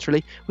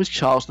unilaterally was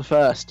Charles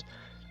I,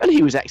 and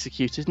he was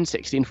executed in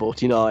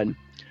 1649.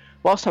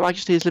 Whilst Her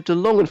Majesty has lived a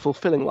long and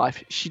fulfilling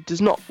life, she does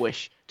not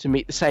wish to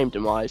meet the same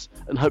demise,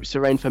 and hopes to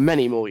reign for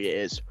many more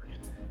years.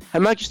 Her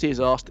Majesty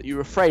has asked that you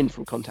refrain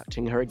from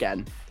contacting her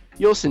again.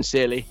 Yours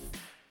sincerely,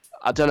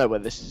 I don't know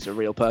whether this is a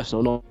real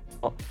person or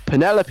not,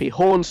 Penelope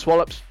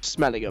Hornswallop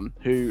Smellingham,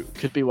 who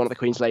could be one of the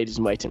Queen's ladies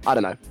in waiting. I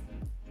don't know.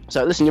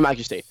 So listen, Your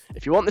Majesty,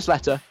 if you want this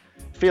letter,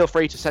 feel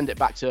free to send it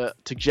back to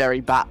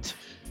Jerry Batt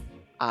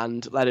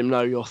and let him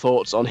know your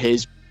thoughts on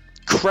his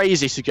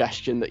crazy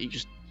suggestion that you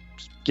just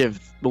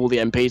give all the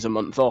MPs a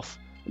month off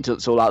until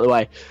it's all out of the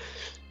way.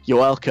 You're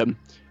welcome.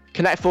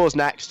 Connect 4's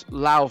next.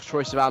 Lauv,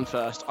 Troye Sivan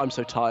first. I'm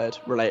so tired.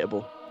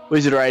 Relatable.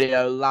 Wizard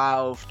Radio,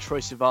 Lauv,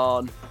 Troye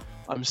Sivan.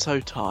 I'm so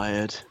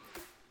tired.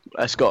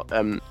 It's got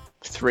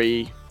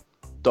 3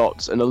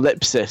 dots and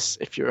ellipsis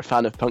if you're a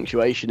fan of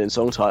punctuation in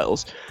song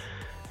titles.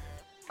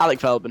 Alec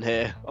Feldman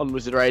here on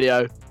Wizard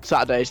Radio.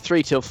 Saturdays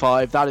 3 till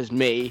 5. That is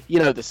me. You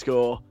know the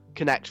score.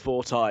 Connect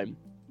 4 time.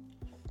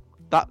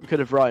 That could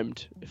have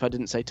rhymed if I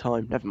didn't say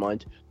time. Never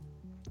mind.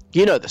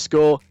 You know the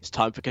score. It's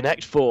time for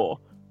Connect 4.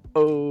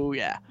 Oh,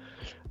 yeah.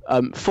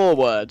 4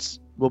 words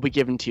will be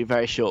given to you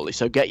very shortly.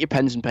 So get your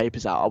pens and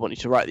papers out. I want you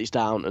to write these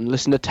down and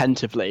listen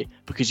attentively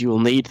because you will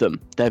need them.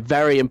 They're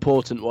very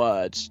important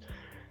words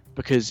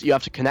because you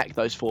have to connect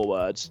those 4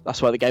 words.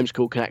 That's why the game's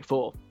called Connect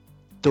 4.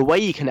 The way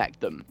you connect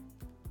them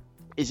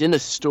is in a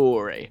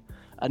story,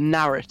 a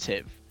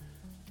narrative,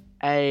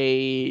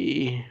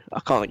 I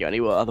can't think of any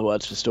other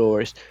words for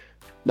stories.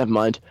 Never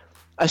mind.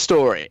 A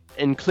story,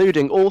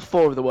 including all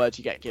 4 of the words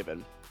you get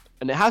given.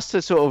 And it has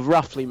to sort of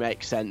roughly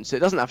make sense. It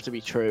doesn't have to be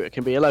true. It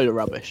can be a load of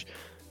rubbish.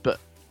 But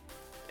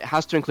it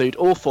has to include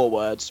all 4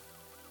 words.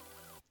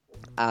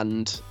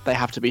 And they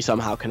have to be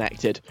somehow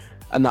connected.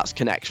 And that's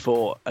Connect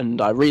 4.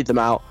 And I read them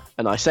out.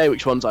 And I say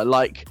which ones I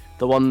like.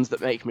 The ones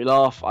that make me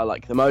laugh, I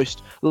like the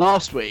most.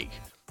 Last week,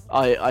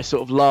 I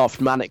sort of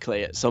laughed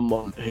manically at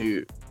someone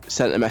who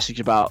sent a message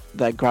about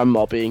their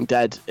grandma being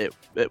dead.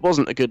 It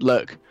wasn't a good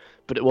look.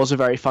 But it was a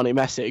very funny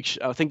message.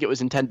 I think it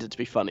was intended to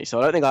be funny. So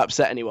I don't think I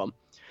upset anyone.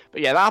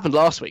 But yeah, that happened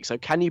last week. So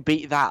can you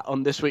beat that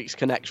on this week's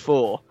Connect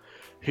 4?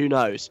 Who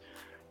knows?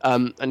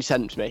 And you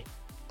send them to me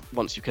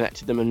once you've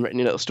connected them and written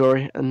your little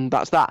story. And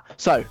that's that.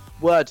 So,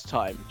 word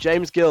time.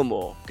 James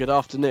Gilmore, good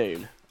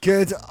afternoon.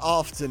 Good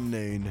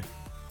afternoon.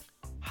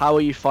 How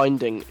are you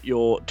finding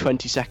your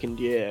 22nd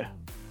year?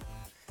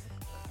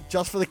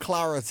 Just for the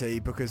clarity,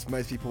 because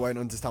most people won't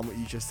understand what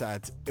you just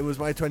said, it was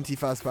my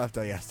 21st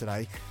birthday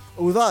yesterday.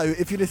 Although,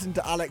 if you listened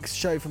to Alex's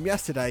show from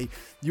yesterday,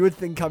 you would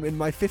think I'm in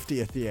my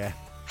 50th year.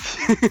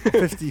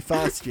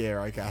 51st year,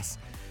 I guess.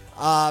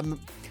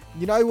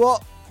 You know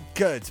what?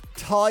 Good.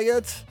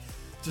 Tired.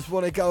 Just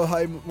want to go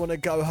home.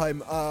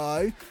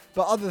 Oh,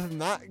 but other than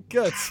that,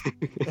 good.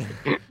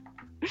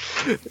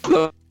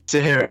 Love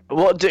to hear it.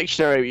 What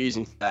dictionary are we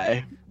using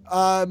today?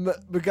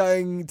 We're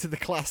going to the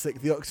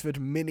classic, the Oxford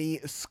Mini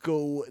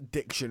School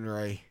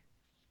Dictionary.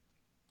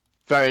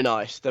 Very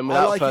nice. Then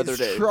without further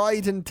ado, it's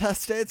tried and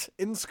tested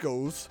in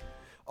schools.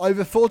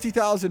 Over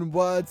 40,000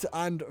 words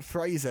and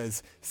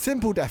phrases.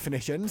 Simple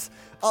definitions.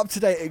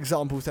 Up-to-date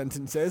example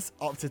sentences.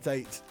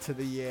 Up-to-date to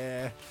the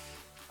year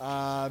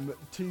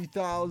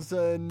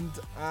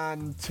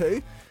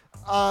 2002.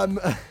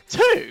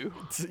 2?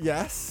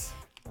 Yes,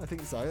 I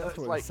think so. That's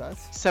what it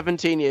says.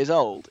 17 years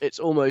old. It's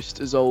almost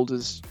as old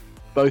as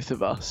both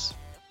of us.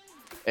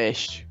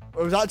 Ish.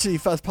 It was actually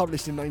first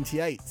published in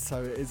 98,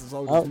 so it is as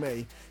old as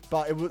me.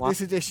 But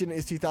this edition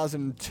is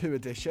 2002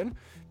 edition.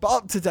 But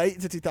up to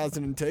date to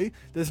 2002,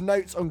 there's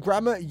notes on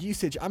grammar,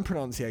 usage and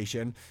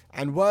pronunciation,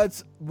 and word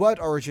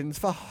origins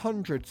for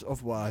hundreds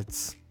of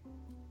words.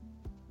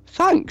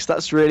 Thanks,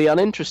 that's really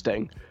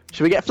uninteresting.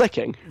 Should we get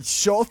flicking?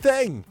 Sure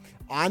thing.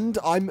 And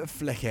I'm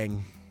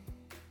flicking.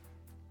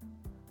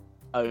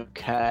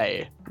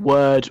 Okay.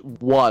 Word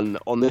 1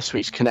 on this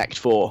week's Connect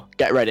 4.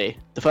 Get ready.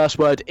 The first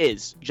word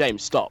is...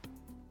 James, stop.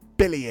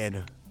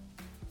 Billion.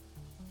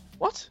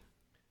 What?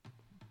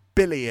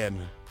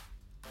 Billion.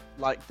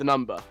 Like the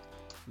number.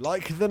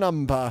 Like the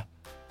number.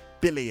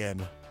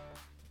 Billion.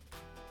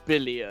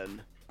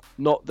 Billion.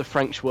 Not the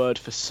French word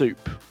for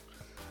soup.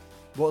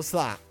 What's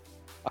that?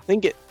 I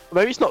think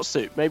maybe it's not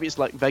soup. Maybe it's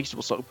like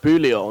vegetable stock.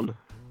 Bouillon.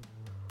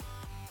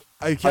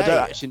 Okay. I don't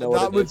actually know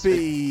what that it would is.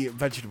 be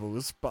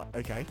vegetables, but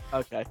okay.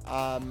 Okay.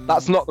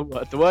 That's not the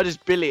word. The word is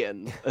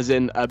billion, as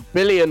in £1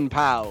 billion.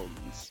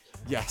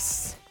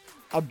 Yes.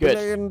 $1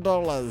 billion.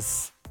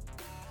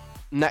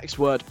 Next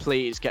word,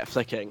 please. Get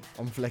flicking.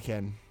 I'm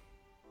flicking.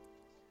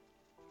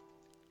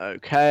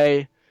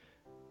 Okay.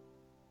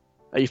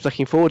 Are you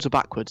flicking forwards or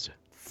backwards?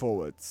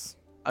 Forwards.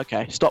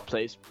 Okay. Stop,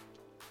 please.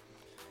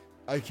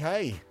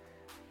 Okay.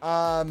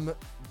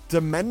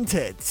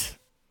 Demented.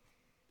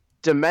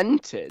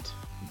 Demented.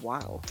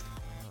 Wow.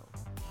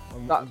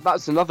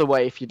 That's another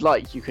way, if you'd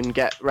like, you can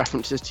get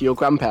references to your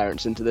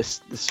grandparents into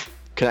this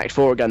Connect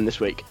 4 again this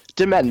week.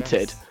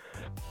 Demented. Yes.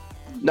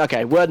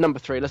 Okay, word number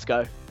 3, let's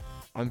go.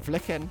 I'm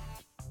flicking.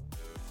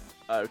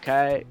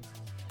 Okay.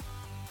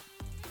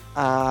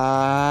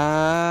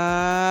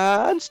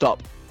 And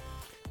stop.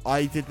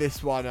 I did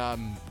this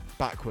one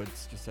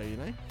backwards, just so you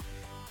know.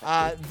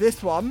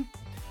 This one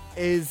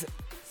is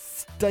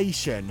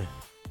station.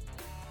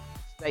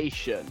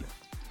 Station.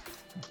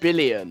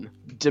 Billion.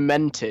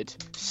 Demented.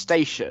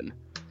 Station.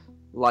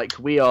 Like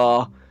we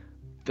are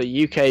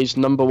the UK's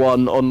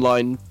 #1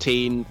 online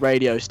teen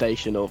radio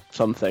station or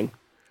something.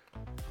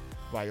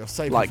 Wow, you're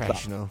so Like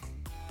professional.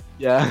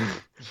 Yeah.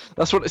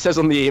 That's what it says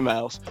on the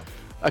emails.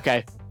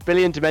 Okay.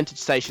 Billion demented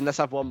station. Let's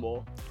have one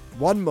more.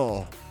 One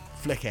more.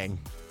 Flicking.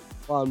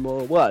 One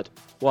more word.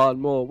 One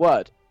more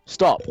word.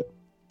 Stop.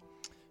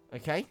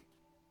 Okay.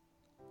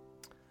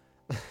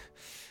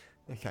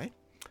 Okay.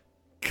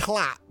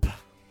 Clap.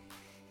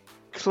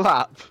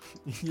 Clap.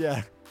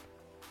 Yeah.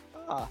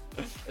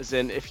 As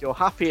in, if you're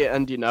happy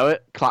and you know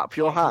it, clap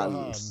your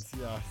hands.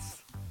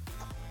 Yes.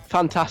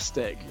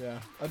 Fantastic. Yeah.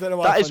 I don't know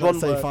why That I is find one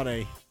that so word.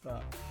 funny.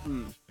 But,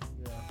 yeah.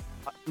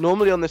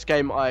 Normally on this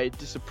game, I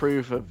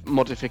disapprove of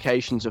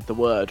modifications of the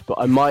word, but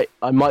I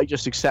might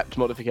just accept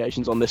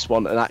modifications on this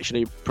one and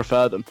actually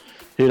prefer them.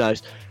 Who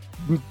knows?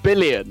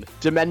 Billion,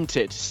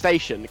 demented,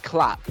 station,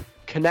 clap.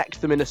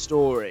 Connect them in a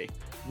story.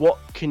 What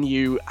can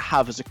you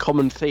have as a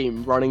common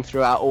theme running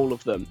throughout all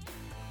of them?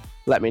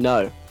 Let me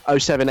know.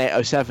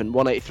 07807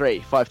 183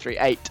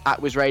 538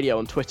 @WizRadio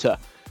on Twitter,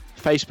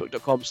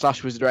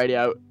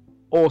 facebook.com/WizardRadio,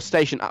 or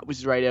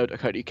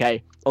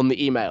station@wizardradio.co.uk on the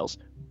emails.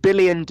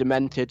 Billion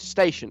Demented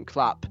Station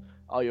Clap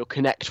are your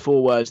Connect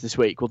 4 words this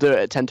week. We'll do it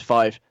at 10 to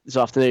 5 this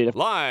afternoon.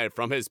 Live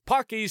from his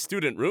Pocky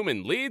student room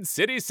in Leeds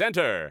City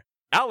Centre,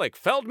 Alec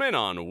Feldman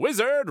on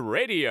Wizard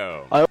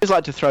Radio. I always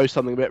like to throw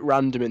something a bit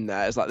random in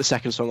there as like the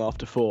second song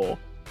after 4.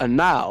 And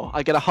now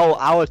I get a whole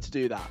hour to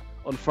do that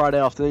on Friday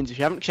afternoons. If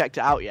you haven't checked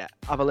it out yet,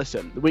 have a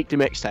listen. The weekly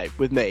mixtape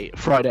with me,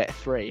 Friday at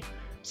 3.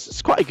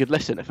 It's quite a good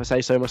listen, if I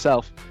say so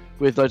myself,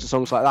 with loads of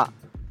songs like that.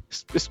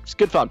 It's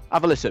good fun.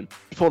 Have a listen.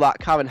 Before that,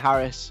 Calvin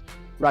Harris,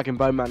 Rag and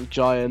Bone Man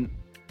Giant.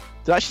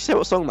 Did I actually say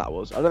what song that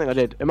was? I don't think I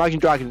did. Imagine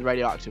Dragons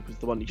Radioactive was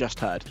the one you just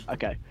heard.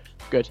 Okay,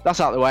 good. That's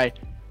out of the way.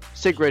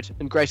 Sigrid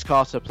and Grace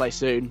Carter play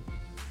soon.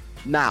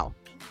 Now,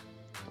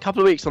 a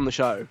couple of weeks on the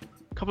show.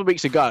 A couple of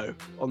weeks ago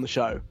on the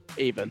show,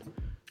 even.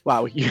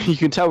 Wow, you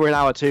can tell we're in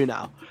hour 2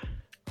 now.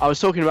 I was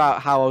talking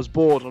about how I was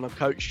bored on a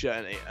coach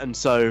journey, and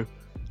so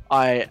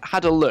I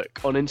had a look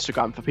on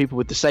Instagram for people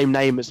with the same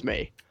name as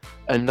me,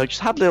 and I just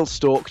had a little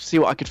stalk to see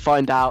what I could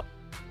find out.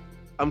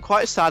 I'm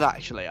quite sad,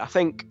 actually. I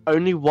think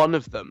only one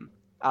of them,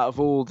 out of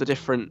all the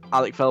different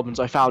Alec Feldmans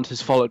I found,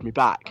 has followed me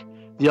back.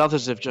 The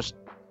others have just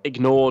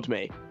ignored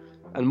me,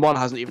 and one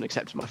hasn't even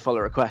accepted my follow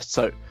request,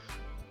 so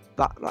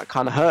that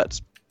kind of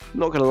hurts.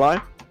 Not gonna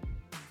lie.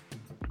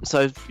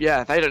 So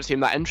yeah, they don't seem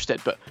that interested,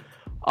 but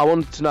I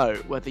wanted to know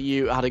whether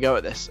you had a go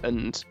at this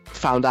and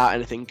found out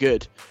anything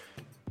good.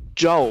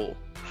 Joel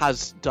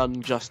has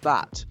done just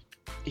that.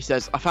 He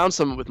says, I found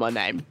someone with my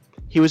name.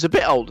 He was a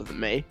bit older than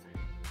me.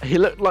 He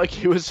looked like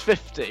he was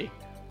 50,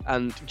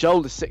 and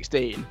Joel is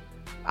 16,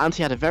 and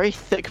he had a very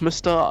thick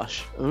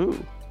moustache.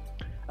 Ooh.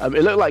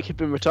 It looked like he'd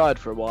been retired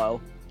for a while.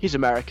 He's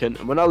American,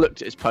 and when I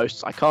looked at his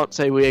posts, I can't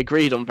say we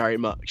agreed on very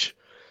much.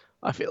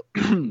 I feel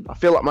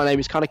like my name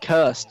is kind of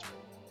cursed.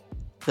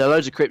 There are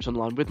loads of creeps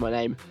online with my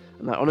name,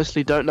 and I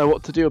honestly don't know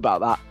what to do about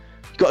that.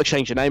 You've got to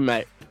change your name,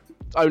 mate.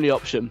 It's the only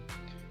option.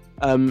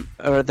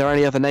 Are there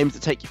any other names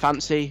that take your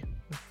fancy?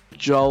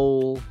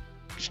 Joel,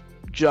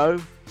 Joe,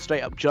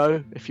 straight up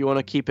Joe, if you want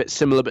to keep it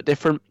similar but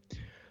different.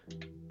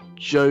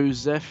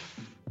 Joseph,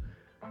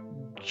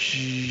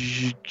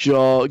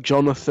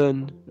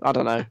 Jonathan, I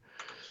don't know.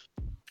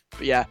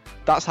 But yeah,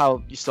 that's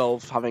how you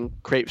solve having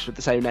creeps with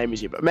the same name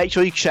as you. But make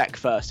sure you check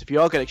first. If you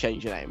are going to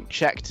change your name,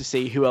 check to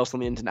see who else on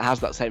the internet has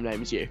that same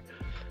name as you.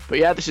 But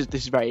yeah, this is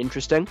very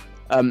interesting.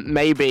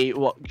 Maybe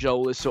what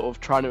Joel is sort of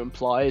trying to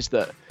imply is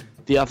that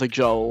the other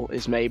Joel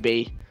is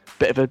maybe a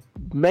bit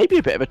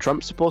of a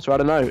Trump supporter. I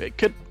don't know. It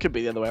could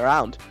be the other way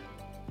around.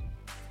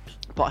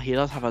 But he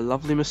does have a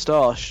lovely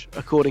moustache,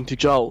 according to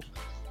Joel.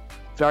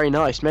 Very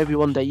nice. Maybe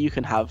one day you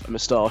can have a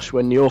moustache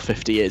when you're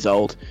 50 years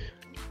old.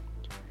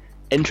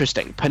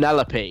 Interesting.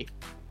 Penelope,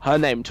 her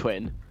name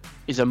twin,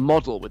 is a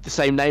model with the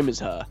same name as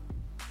her.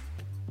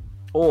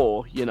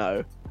 Or, you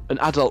know, an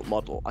adult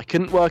model. I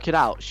couldn't work it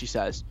out, she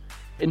says.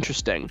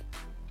 Interesting.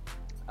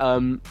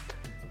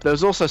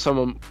 There's also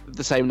someone with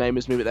the same name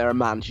as me, but they're a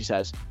man, she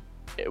says.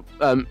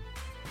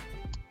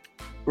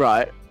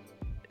 Right.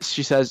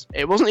 She says,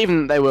 it wasn't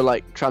even they were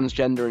like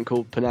transgender and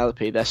called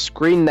Penelope. Their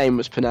screen name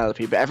was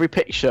Penelope, but every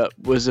picture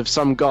was of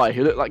some guy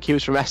who looked like he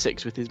was from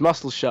Essex with his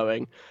muscles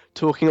showing,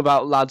 talking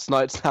about lads'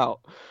 nights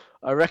out.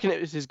 I reckon it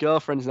was his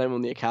girlfriend's name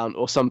on the account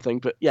or something,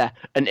 but yeah,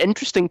 an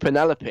interesting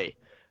Penelope.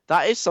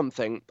 That is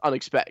something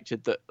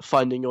unexpected that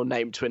finding your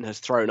name twin has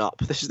thrown up.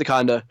 This is the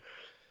kind of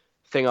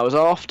thing I was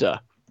after.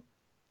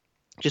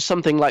 Just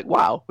something like,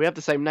 wow, we have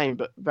the same name,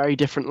 but very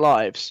different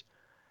lives.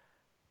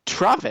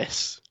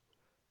 Travis.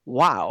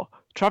 Wow.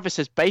 Travis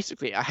says,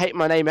 basically, I hate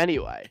my name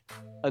anyway.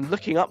 And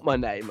looking up my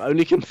name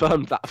only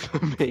confirmed that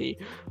for me.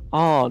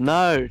 Oh,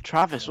 no.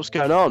 Travis, what's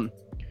going on?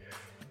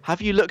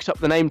 Have you looked up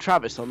the name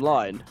Travis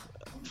online?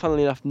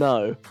 Funnily enough,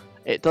 no.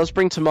 It does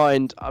bring to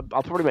mind, I'll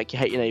probably make you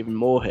hate your name even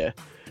more here.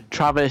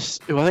 Travis,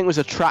 who I think was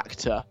a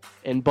tractor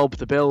in Bob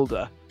the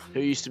Builder, who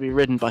used to be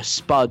ridden by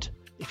Spud,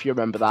 if you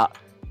remember that.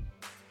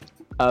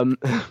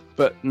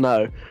 But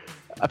no.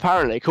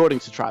 Apparently, according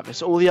to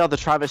Travis, all the other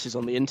Travises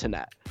on the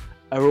internet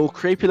are all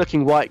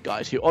creepy-looking white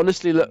guys who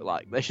honestly look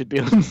like they should be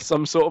on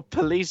some sort of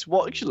police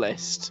watch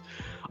list.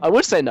 I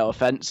would say no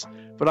offence,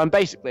 but I'm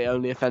basically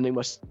only offending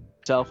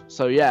myself.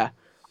 So yeah,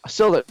 I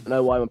still don't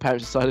know why my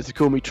parents decided to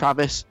call me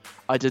Travis.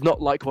 I did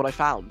not like what I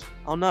found.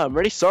 Oh no, I'm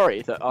really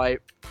sorry that I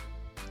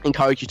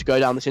encourage you to go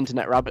down this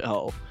internet rabbit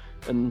hole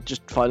and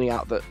just finding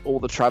out that all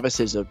the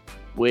Travises are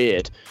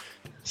weird.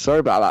 Sorry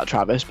about that,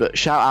 Travis, but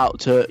shout out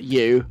to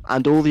you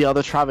and all the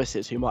other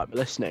Travises who might be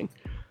listening.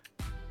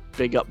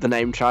 Big up the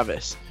name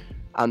Travis.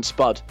 And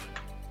Spud.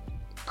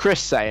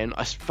 Chris saying,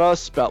 I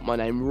first spelt my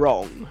name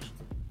wrong.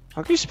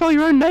 How can you spell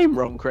your own name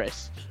wrong,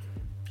 Chris?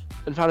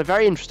 And found a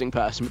very interesting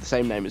person with the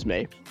same name as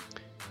me.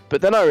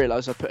 But then I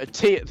realised I put a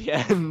T at the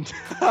end.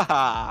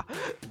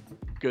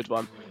 Good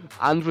one.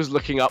 And was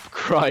looking up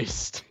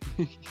Christ.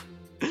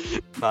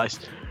 Nice.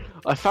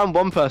 I found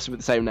one person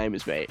with the same name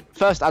as me.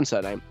 First and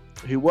surname.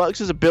 who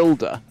works as a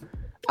builder,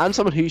 and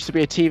someone who used to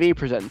be a TV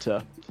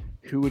presenter,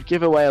 who would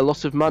give away a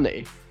lot of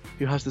money,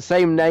 who has the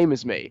same name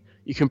as me.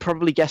 You can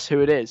probably guess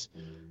who it is.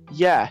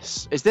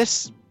 Yes. Is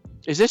this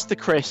the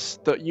Chris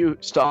that you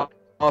start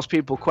ask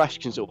people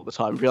questions all the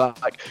time? Be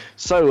like,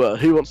 so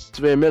who wants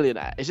to be a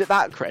millionaire? Is it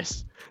that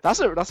Chris? That's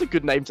a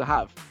good name to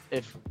have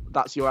if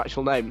that's your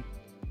actual name.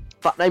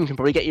 That name can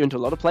probably get you into a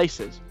lot of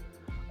places,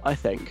 I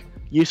think.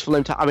 Useful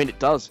name to... I mean, it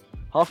does.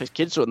 Half his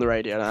kids are on the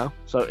radio now,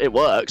 so it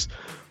works.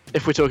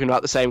 If we're talking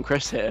about the same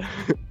Chris here.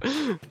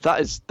 that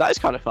is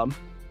kind of fun.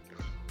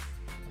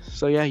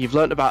 So yeah, you've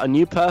learnt about a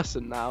new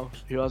person now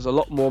who has a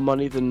lot more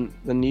money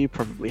than you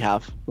probably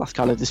have. That's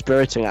kind of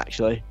dispiriting,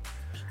 actually.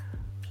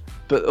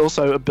 But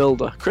also a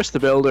builder. Chris the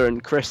Builder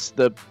and Chris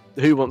the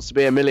Who Wants to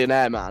Be a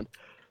Millionaire Man.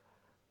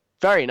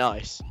 Very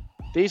nice.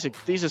 These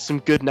are some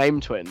good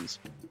name twins.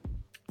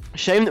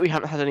 Shame that we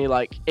haven't had any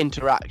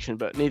interaction,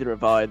 but neither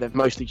have I. They've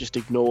mostly just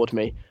ignored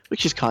me,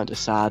 which is kind of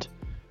sad.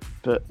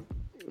 But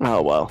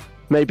oh well.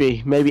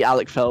 Maybe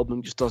Alec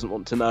Feldman just doesn't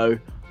want to know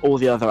all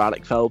the other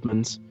Alec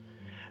Feldmans.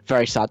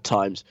 Very sad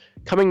times.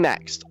 Coming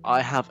next,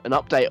 I have an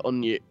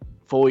update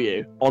for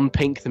you on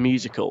Pink the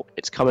Musical.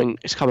 It's coming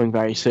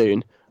very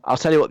soon. I'll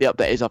tell you what the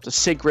update is after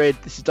Sigrid.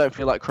 This is Don't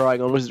Feel Like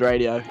Crying on Wizard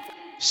Radio.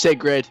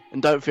 Sigrid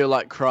and Don't Feel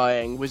Like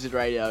Crying, Wizard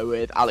Radio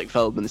with Alec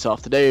Feldman this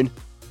afternoon.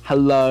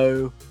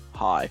 Hello.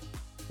 Hi.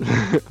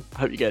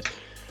 Hope you're good.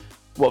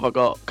 What have I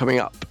got coming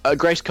up?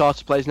 Grace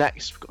Carter plays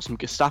next. We've got some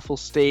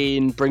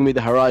Gustaffelstein, Bring Me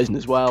the Horizon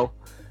as well.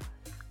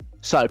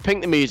 So,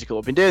 Pink the Musical.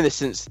 I've been doing this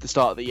since the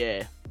start of the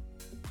year.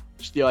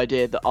 Just the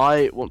idea that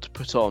I want to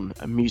put on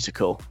a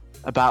musical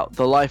about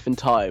the life and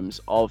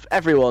times of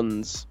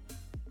everyone's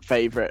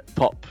favourite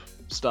pop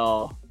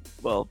star.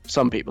 Well,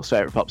 some people's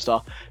favourite pop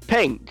star,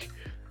 Pink.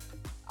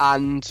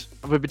 And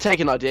we've been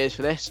taking ideas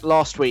for this.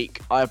 Last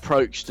week, I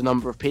approached a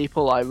number of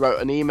people. I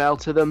wrote an email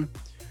to them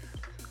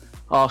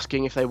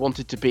asking if they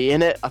wanted to be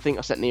in it. I think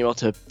I sent an email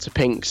to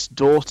Pink's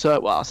daughter.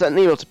 Well, I sent an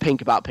email to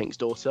Pink about Pink's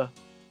daughter.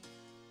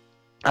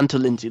 And to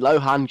Lindsay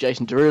Lohan,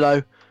 Jason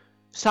Derulo.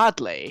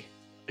 Sadly,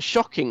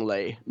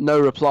 shockingly, no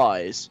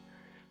replies.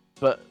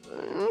 But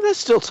there's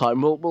still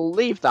time. We'll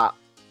leave that.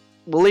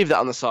 We'll leave that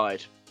on the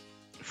side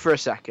for a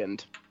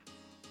second.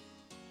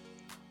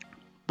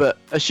 But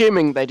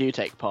assuming they do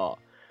take part,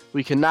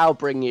 we can now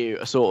bring you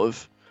a sort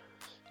of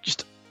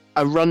just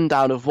a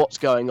rundown of what's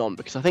going on,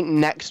 because I think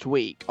next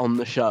week on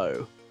the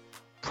show,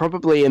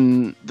 probably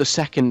in the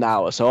second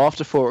hour, so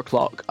after 4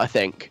 o'clock, I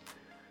think,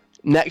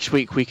 next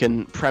week we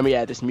can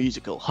premiere this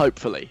musical,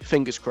 hopefully,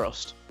 fingers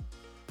crossed.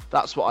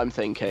 That's what I'm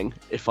thinking,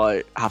 if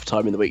I have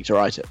time in the week to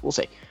write it. We'll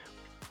see.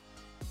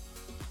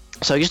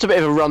 So just a bit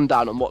of a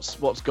rundown on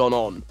what's gone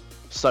on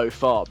so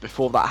far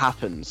before that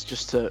happens,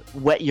 just to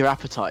whet your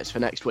appetites for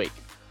next week.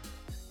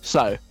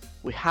 So,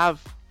 we have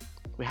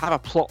a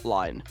plot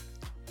line.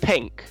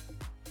 Pink,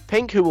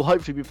 who will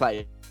hopefully be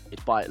played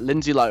by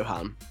Lindsay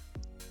Lohan,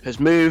 has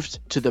moved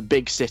to the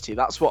big city.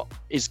 That's what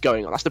is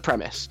going on. That's the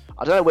premise.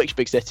 I don't know which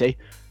big city.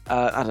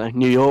 I don't know,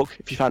 New York,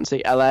 if you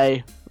fancy, LA.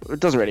 It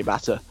doesn't really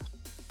matter.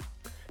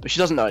 But she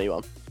doesn't know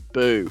anyone.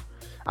 Boo.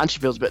 And she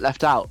feels a bit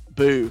left out.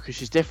 Boo, because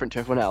she's different to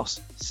everyone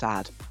else.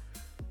 Sad.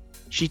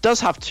 She does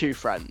have 2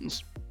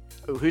 friends.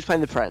 Oh, who's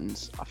playing the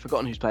friends? I've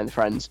forgotten who's playing the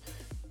friends.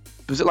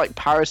 Was it like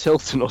Paris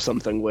Hilton or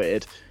something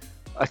weird?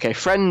 Okay,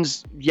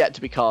 friends yet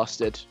to be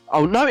casted.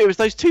 Oh no, it was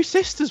those 2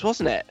 sisters,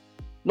 wasn't it?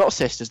 Not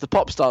sisters, the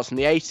pop stars from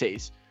the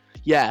 80s.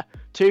 Yeah,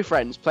 2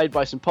 friends played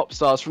by some pop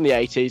stars from the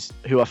 80s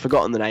who I've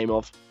forgotten the name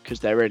of because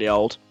they're really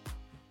old.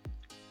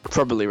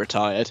 Probably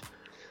retired.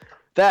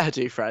 They're her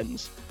 2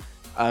 friends.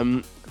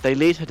 They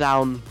lead her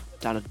down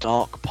a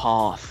dark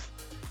path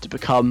to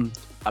become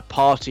a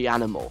party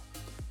animal.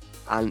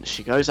 And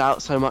she goes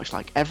out so much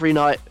like every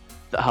night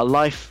that her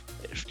life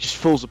just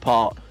falls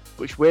apart,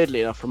 which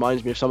weirdly enough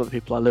reminds me of some of the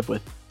people I live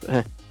with.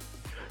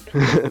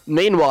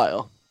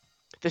 Meanwhile,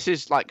 this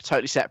is like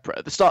totally separate.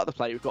 At the start of the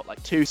play, we've got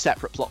like 2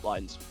 separate plot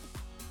lines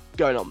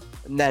going on,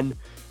 and then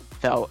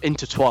they'll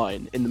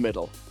intertwine in the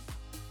middle.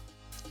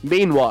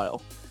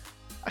 Meanwhile,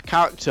 a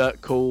character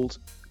called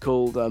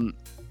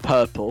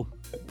Purple,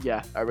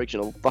 yeah,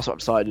 original, that's what I've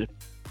decided.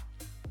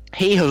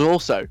 He has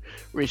also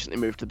recently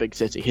moved to the big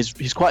city.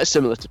 He's quite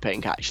similar to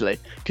Pink, actually,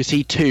 because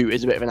he too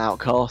is a bit of an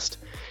outcast.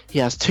 He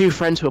has 2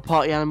 friends who are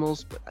party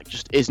animals, but that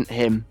just isn't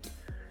him.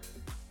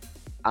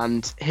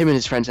 And him and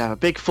his friends have a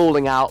big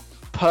falling out.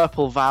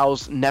 Purple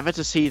vows never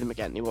to see them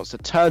again. He wants to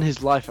turn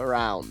his life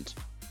around.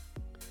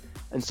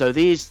 And so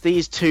these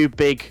 2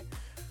 big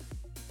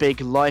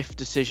life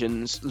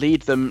decisions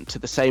lead them to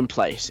the same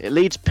place. It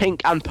leads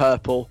Pink and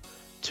Purple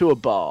to a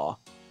bar.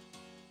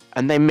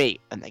 And they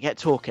meet, and they get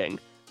talking,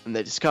 and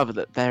they discover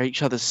that they're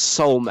each other's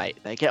soulmate.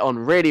 They get on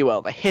really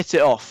well. They hit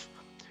it off.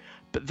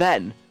 But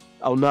then,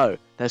 oh no,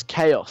 there's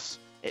chaos.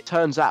 It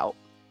turns out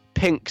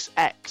Pink's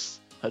ex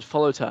had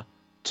followed her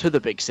to the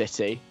big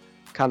city.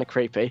 Kind of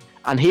creepy.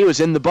 And he was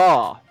in the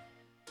bar.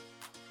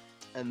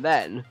 And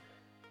then,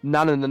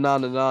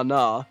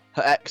 na-na-na-na-na-na,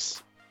 her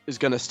ex is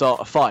going to start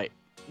a fight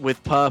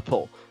with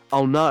Purple.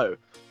 Oh no,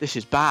 this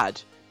is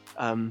bad.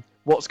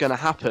 What's going to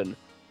happen?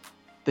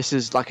 this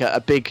is like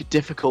a big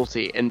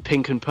difficulty in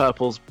Pink and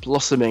Purple's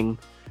blossoming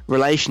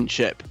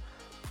relationship,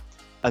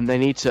 and they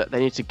need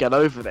to get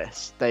over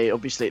this. They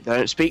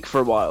don't speak for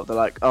a while. They're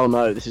like, oh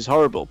no, this is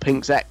horrible.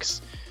 Pink's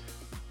ex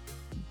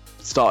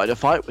started a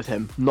fight with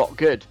him. Not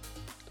good.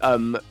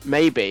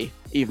 Maybe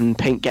even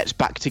Pink gets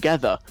back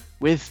together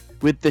with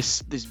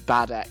this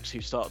bad ex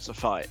who starts a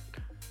fight.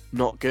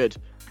 Not good.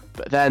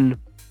 But then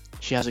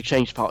she has a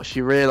change of heart.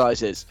 She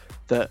realizes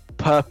that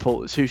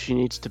Purple is who she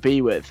needs to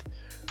be with,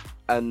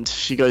 and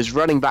she goes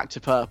running back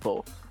to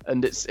Purple,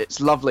 and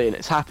it's lovely and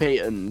it's happy,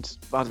 and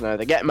I don't know,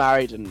 they get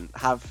married and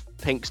have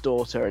Pink's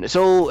daughter, and it's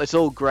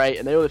all great,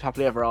 and they all live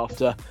happily ever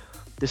after.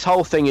 This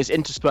whole thing is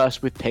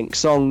interspersed with Pink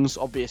songs,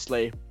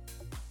 obviously,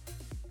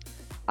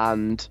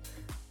 and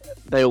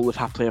they all live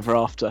happily ever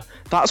after.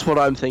 That's what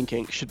I'm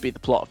thinking should be the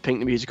plot of Pink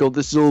the Musical.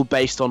 This is all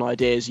based on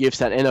ideas you've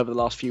sent in over the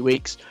last few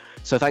weeks,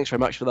 so thanks very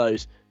much for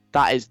those.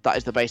 That is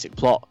the basic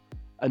plot,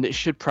 and it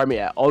should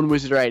premiere on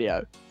Wizard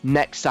Radio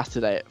next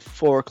Saturday at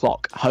 4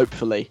 o'clock,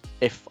 hopefully,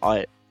 if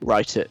I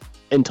write it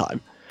in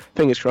time.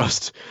 Fingers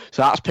crossed.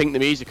 So that's Pink the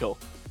Musical.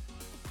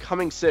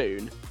 Coming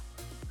soon,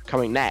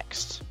 coming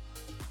next,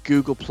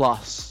 Google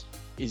Plus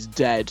is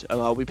dead,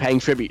 and I'll be paying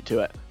tribute to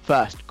it.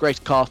 First, Grace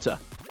Carter.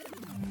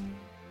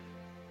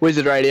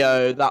 Wizard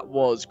Radio, that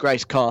was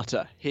Grace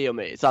Carter. Heal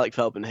me, it's Alec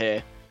Feldman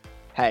here.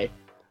 Hey,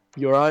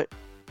 you alright?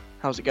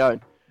 How's it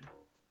going?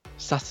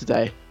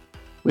 Saturday,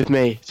 with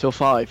me, till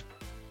 5.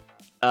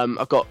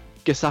 I've got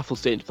Gus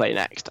Affelstein to play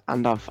next,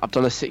 and I've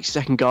done a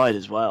 60-second guide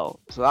as well,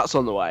 so that's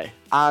on the way.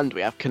 And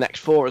we have Connect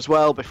 4 as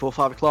well, before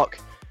 5 o'clock.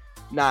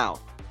 Now,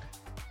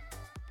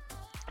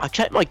 I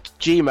checked my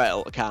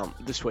Gmail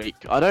account this week.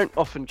 I don't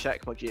often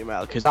check my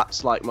Gmail because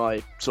that's like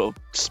my sort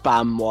of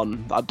spam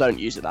one. I don't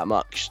use it that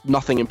much.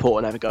 Nothing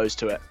important ever goes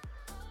to it.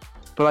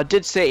 But I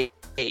did see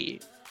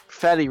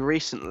fairly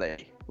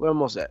recently, when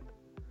was it?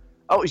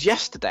 Oh, it was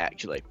yesterday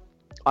actually.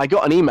 I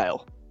got an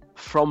email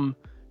from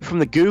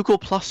the Google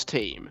Plus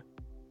team,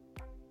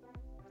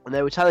 and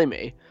they were telling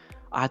me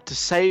I had to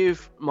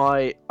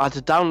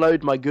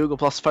download my Google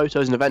Plus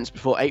photos and events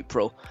before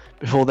April,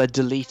 before they're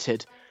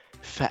deleted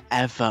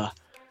forever.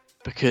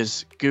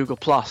 Because Google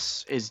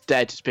Plus is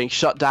dead. It's being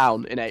shut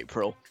down in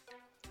April.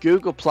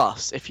 Google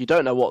Plus, if you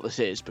don't know what this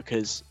is,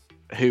 because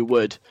who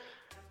would?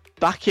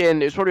 Back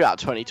in, it was probably about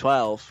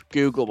 2012,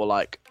 Google were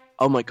like,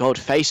 oh my god,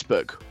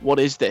 Facebook, what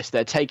is this?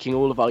 They're taking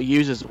all of our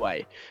users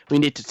away. We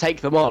need to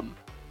take them on.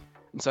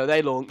 And so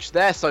they launched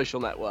their social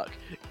network,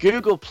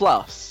 Google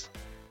Plus,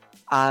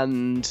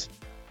 and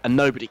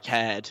nobody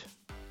cared.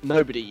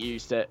 Nobody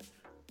used it.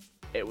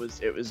 It was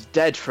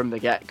dead from the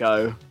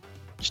get-go.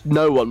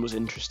 No one was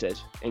interested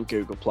in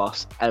Google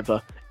Plus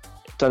ever.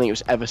 Don't think it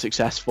was ever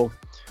successful,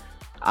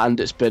 and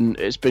it's been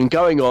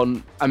going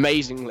on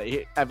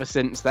amazingly ever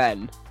since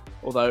then.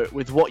 Although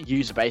with what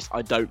user base,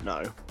 I don't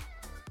know.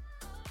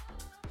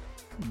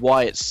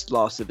 Why it's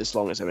lasted this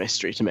long is a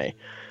mystery to me.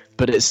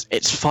 But it's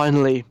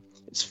finally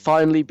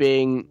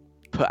being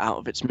put out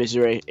of its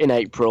misery in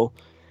April.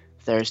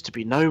 There is to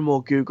be no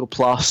more Google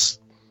Plus.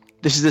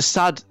 This is a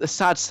sad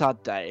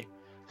day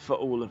for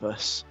all of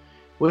us.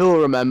 We all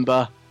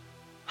remember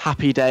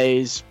happy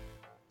days,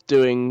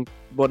 doing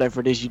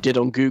whatever it is you did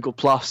on Google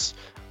Plus,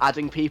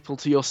 adding people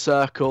to your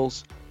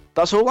circles.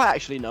 That's all I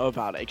actually know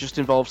about it. It just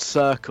involved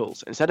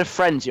circles. Instead of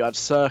friends, you had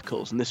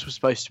circles, and this was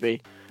supposed to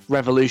be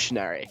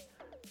revolutionary.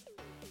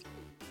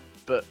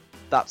 But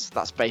that's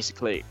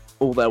basically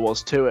all there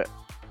was to it.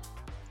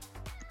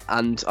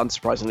 And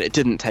unsurprisingly, it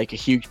didn't take a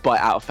huge bite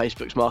out of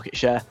Facebook's market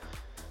share.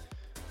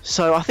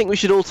 So I think we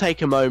should all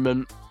take a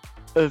moment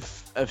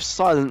of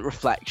silent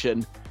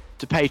reflection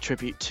to pay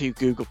tribute to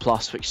Google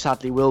Plus, which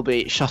sadly will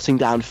be shutting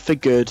down for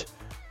good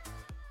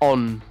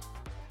on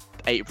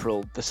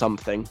April the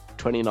something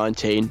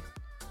 2019.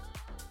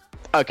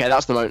 Okay,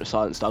 that's the moment of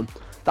silence done.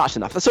 That's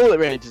enough. That's all it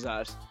really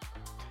deserves.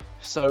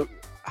 So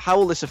how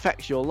will this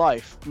affect your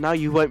life? Now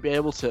you won't be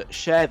able to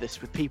share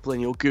this with people in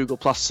your Google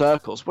Plus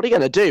circles. What are you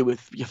going to do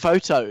with your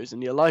photos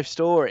and your life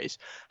stories?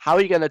 How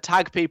are you going to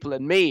tag people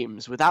in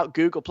memes without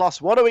Google Plus?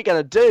 What are we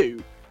going to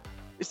do?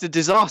 It's a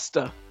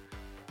disaster.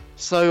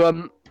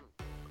 So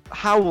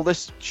how will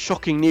this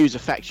shocking news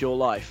affect your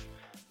life?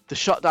 The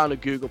shutdown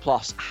of Google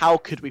Plus. How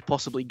could we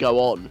possibly go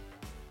on?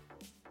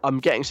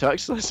 I'm getting so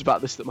excited about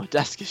this that my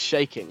desk is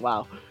shaking.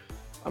 Wow.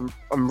 I'm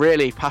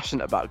really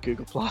passionate about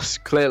Google Plus,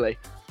 clearly.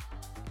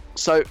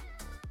 So,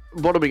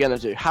 what are we going to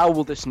do? How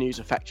will this news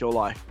affect your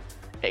life?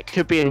 It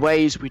could be in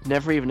ways we'd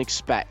never even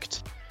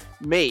expect.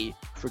 Me,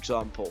 for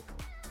example.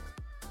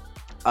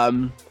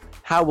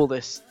 How will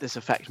this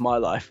affect my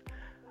life?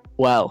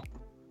 Well,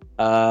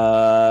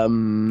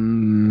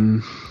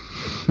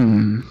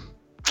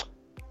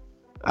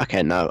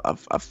 okay, no,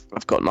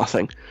 I've got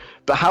nothing.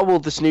 But how will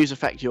this news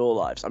affect your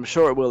lives? I'm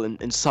sure it will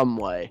in some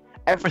way.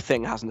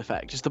 Everything has an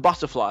effect. It's the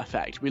butterfly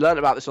effect. We learned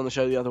about this on the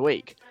show the other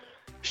week.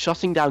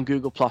 Shutting down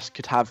Google Plus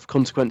could have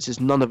consequences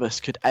none of us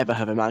could ever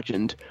have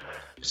imagined.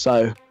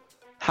 So,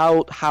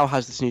 how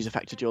has this news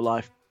affected your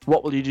life?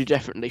 What will you do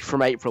differently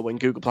from April when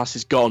Google Plus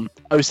is gone?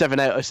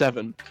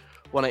 07807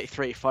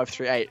 183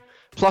 538.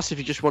 Plus, if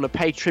you just want to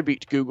pay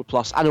tribute to Google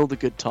Plus and all the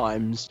good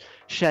times,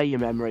 share your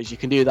memories, you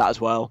can do that as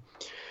well.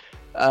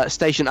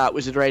 Station at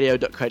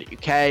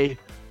wizardradio.co.uk,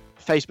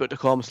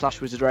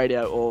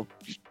 facebook.com/wizardradio, or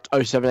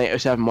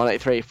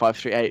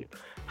 07807183538.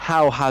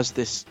 How has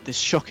this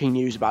shocking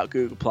news about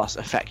Google Plus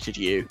affected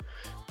you?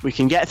 We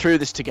can get through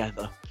this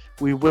together.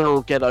 We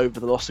will get over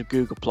the loss of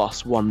Google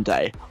Plus one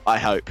day, I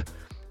hope.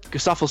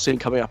 Gesaffelstein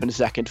coming up in a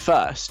second.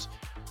 First,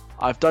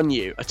 I've done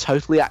you a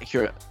totally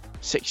accurate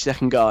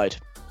 60-second guide.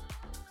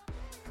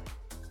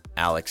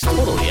 Alex,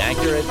 totally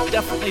accurate,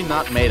 definitely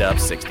not made up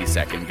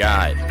 60-second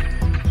guide.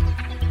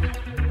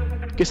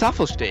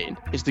 Gesaffelstein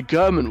is the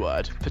German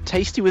word for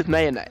tasty with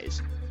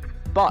mayonnaise,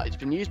 but it's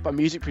been used by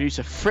music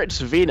producer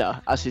Fritz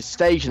Wiener as his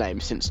stage name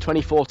since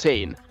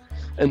 2014.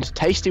 And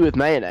tasty with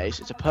mayonnaise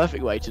is a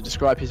perfect way to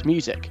describe his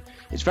music.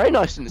 It's very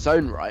nice in its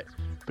own right,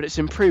 but it's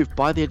improved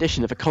by the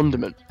addition of a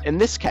condiment. In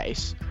this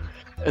case,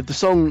 the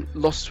song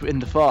Lost in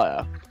the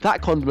Fire,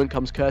 that condiment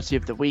comes courtesy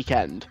of The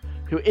Weeknd,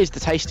 who is the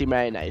tasty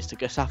mayonnaise to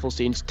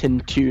Gesaffelstein's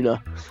tinned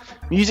tuna.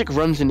 Music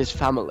runs in his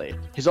family.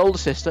 His older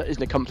sister is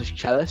an accomplished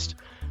cellist,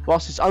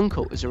 whilst his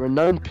uncle is a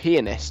renowned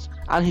pianist,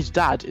 and his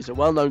dad is a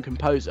well-known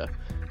composer.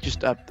 Just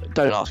don't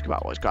ask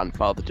about what his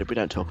grandfather did, we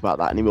don't talk about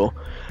that anymore.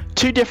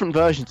 2 different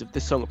versions of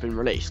this song have been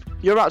released.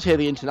 You're about to hear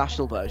the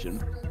international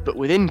version, but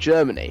within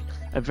Germany,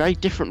 a very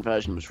different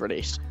version was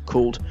released,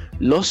 called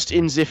Lost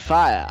in the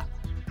Fire,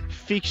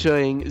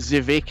 featuring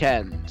The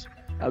Weeknd.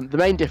 The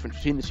main difference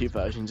between the 2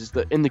 versions is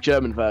that in the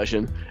German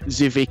version,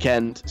 The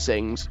Weeknd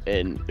sings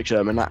in a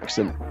German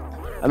accent.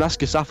 And that's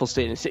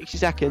Gesaffelstein in 60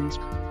 seconds.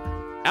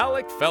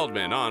 Alec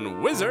Feldman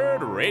on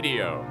Wizard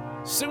Radio.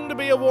 Soon to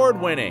be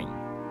award-winning.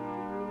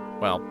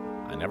 Well,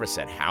 I never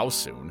said how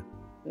soon.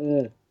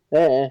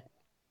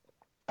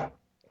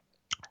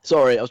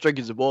 Sorry, I was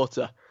drinking some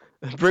water.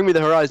 Bring Me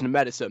the Horizon of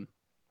Medicine.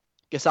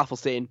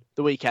 Gesaffelstein,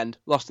 The Weeknd,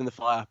 Lost in the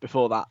Fire.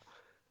 Before that,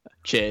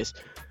 cheers.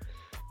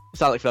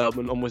 It's Alec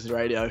Feldman on Wizard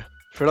Radio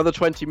for another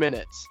 20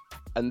 minutes,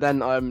 and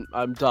then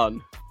I'm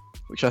done,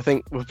 which I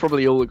think we'll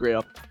probably all agree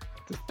on.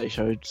 The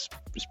show it's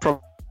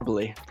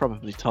probably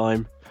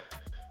time.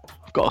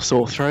 I've got a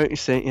sore throat, you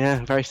see.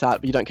 Yeah, very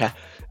sad, but you don't care.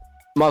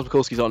 Miles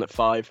Mikulski's on at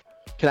 5.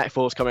 Connect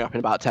 4's coming up in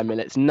about 10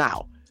 minutes.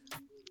 Now,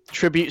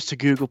 tributes to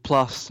Google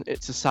Plus.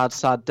 It's a sad,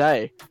 sad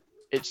day.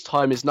 Its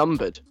time is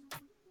numbered.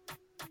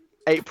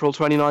 April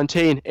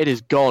 2019. It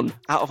is gone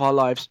out of our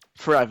lives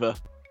forever.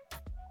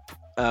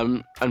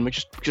 And we're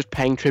just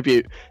paying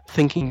tribute,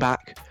 thinking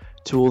back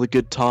to all the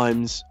good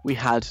times we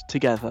had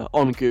together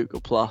on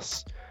Google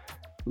Plus,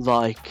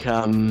 like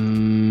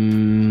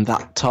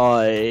that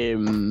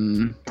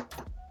time.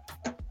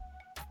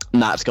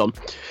 Nah, it's gone.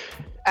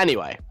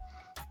 Anyway,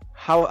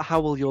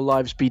 how will your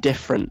lives be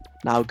different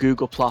now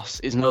Google Plus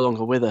is no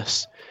longer with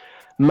us?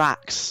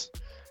 Max,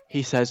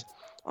 he says,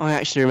 I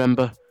actually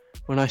remember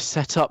when I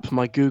set up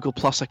my Google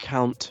Plus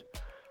account.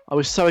 I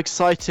was so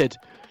excited.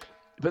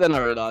 But then I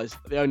realised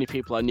the only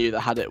people I knew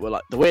that had it were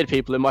like the weird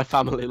people in my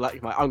family,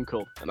 like my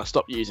uncle, and I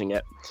stopped using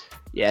it.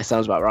 Yeah,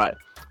 sounds about right.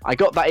 I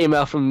got that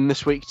email from them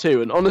this week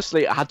too, and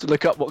honestly, I had to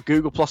look up what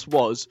Google Plus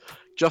was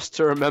just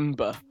to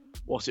remember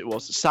what it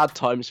was. Sad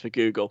times for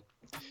Google.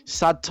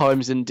 Sad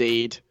times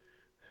indeed.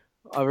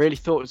 I really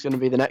thought it was going to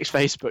be the next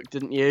Facebook,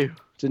 didn't you?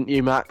 Didn't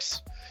you,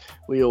 Max?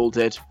 We all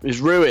did. It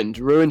was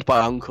ruined by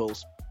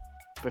uncles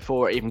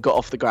before it even got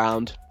off the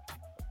ground.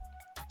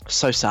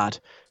 So sad.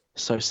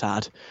 So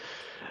sad.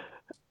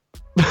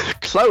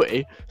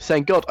 Chloe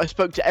saying, God, I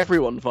spoke to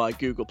everyone via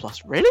Google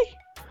Plus. Really?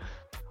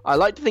 I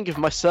like to think of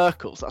my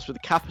circles, that's with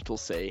a capital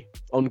C,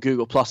 on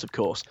Google Plus, of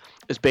course,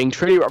 as being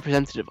truly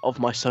representative of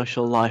my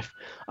social life.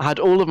 I had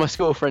all of my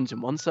school friends in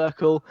one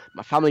circle,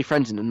 my family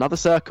friends in another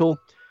circle,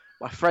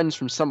 my friends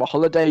from summer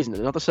holidays in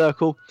another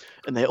circle,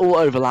 and they all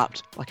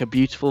overlapped like a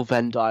beautiful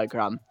Venn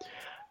diagram.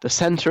 The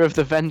centre of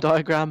the Venn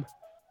diagram?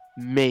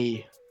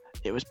 Me.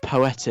 It was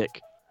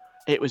poetic.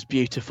 It was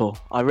beautiful.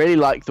 I really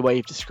like the way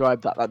you've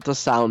described that. It does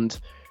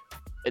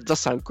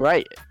sound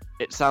great.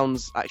 It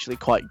sounds actually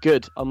quite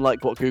good,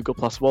 unlike what Google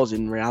Plus was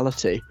in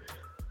reality.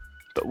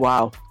 But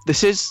wow,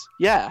 this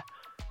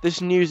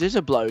news is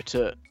a blow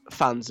to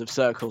fans of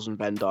circles and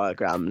Venn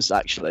diagrams,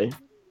 actually.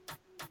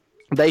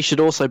 They should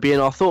also be in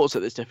our thoughts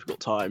at this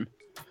difficult time,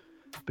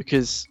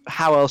 because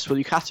how else will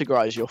you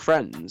categorise your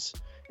friends?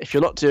 If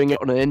you're not doing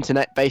it on an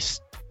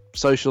internet-based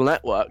social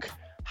network,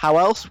 how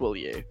else will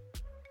you?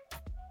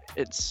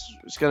 It's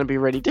going to be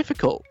really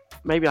difficult.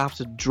 Maybe I'll have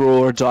to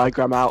draw a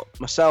diagram out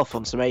myself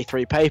on some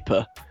A3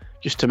 paper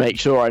just to make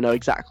sure I know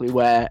exactly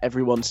where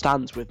everyone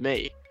stands with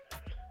me.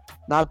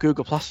 Now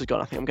Google Plus is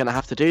gone, I think I'm going to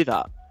have to do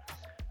that.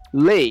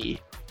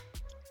 Lee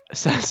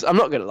says, I'm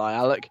not going to lie,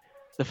 Alec.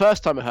 The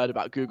first time I heard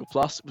about Google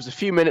Plus was a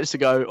few minutes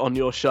ago on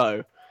your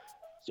show.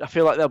 I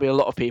feel like there'll be a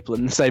lot of people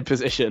in the same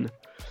position.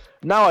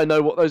 Now I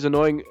know what those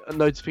annoying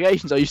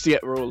notifications I used to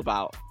get were all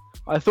about.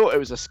 I thought it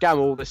was a scam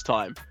all this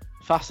time.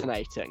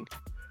 Fascinating.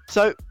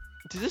 So,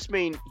 does this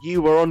mean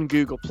you were on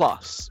Google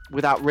Plus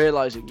without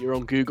realising you're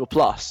on Google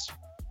Plus?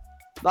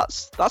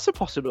 That's a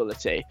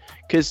possibility,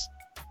 because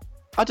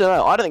I don't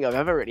know. I don't think I've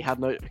ever really had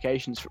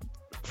notifications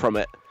from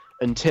it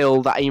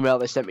until that email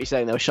they sent me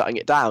saying they were shutting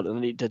it down, and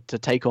I needed to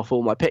take off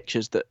all my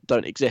pictures that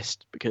don't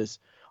exist because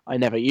I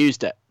never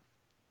used it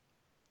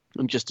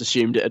and just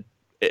assumed it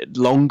had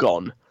long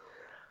gone.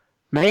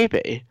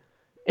 Maybe.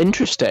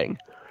 Interesting.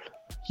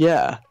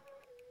 Yeah.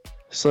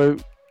 So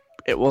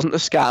it wasn't a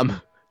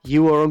scam.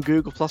 You were on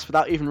Google Plus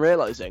without even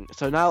realizing.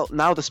 So now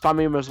the spam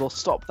emails will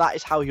stop. That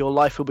is how your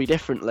life will be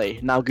differently.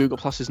 Now Google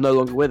Plus is no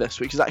longer with us,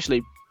 which is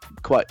actually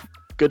quite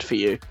good for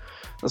you.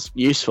 That's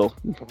useful.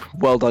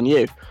 Well done,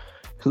 you.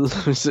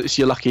 It's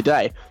your lucky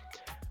day.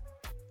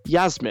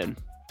 Yasmin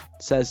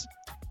says,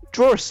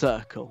 draw a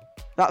circle.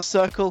 That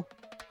circle,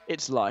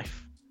 it's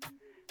life.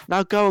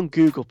 Now go on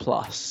Google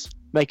Plus,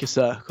 make a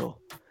circle.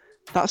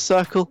 That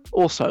circle,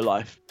 also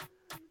life.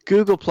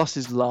 Google Plus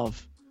is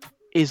love,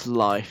 is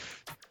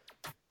life.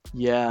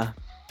 Yeah,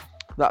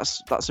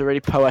 that's a really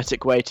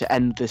poetic way to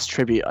end this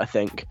tribute, I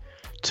think,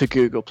 to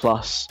Google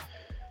Plus.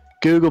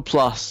 Google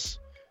Plus,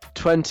 I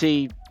can't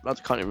even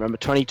remember,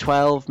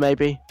 2012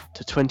 maybe,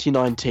 to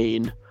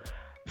 2019,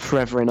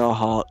 forever in our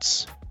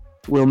hearts.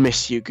 We'll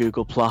miss you,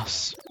 Google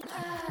Plus.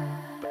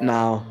 But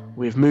now,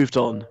 we've moved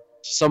on.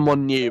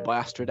 Someone New by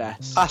Astrid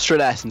S.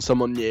 Astrid S and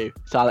Someone New.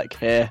 It's Alec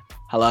here.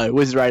 Hello,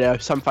 Wizard Radio.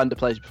 Some Fanda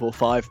plays before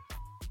 5.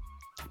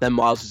 Then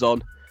Miles is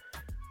on.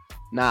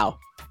 Now,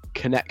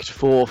 Connect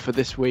 4 for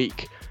this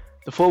week.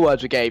 The 4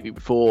 words we gave you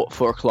before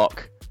 4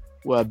 o'clock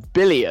were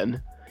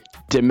billion,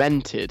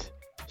 demented,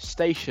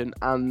 station,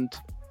 and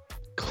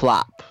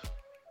clap.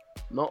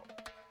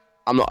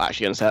 I'm not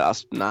actually going to say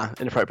that.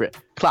 That's, inappropriate.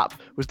 Clap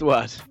was the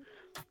word.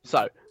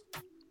 So,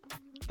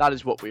 that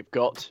is what we've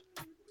got.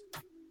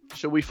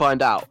 Shall we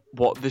find out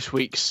what this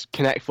week's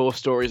Connect 4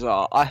 stories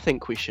are? I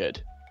think we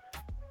should.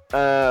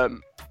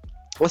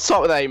 Let's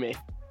start with Amy.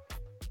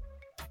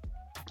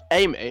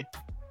 Amy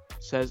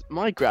says,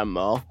 my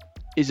grandma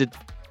is a...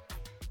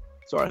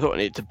 Sorry, I thought I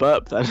needed to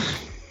burp then.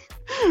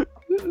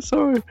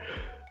 Sorry.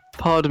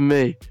 Pardon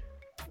me.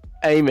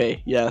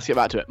 Amy, yeah, let's get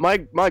back to it.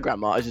 My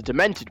grandma is a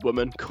demented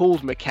woman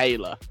called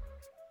Michaela.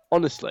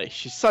 Honestly,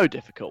 she's so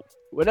difficult.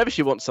 Whenever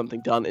she wants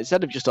something done,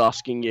 instead of just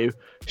asking you,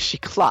 she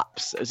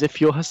claps as if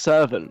you're her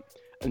servant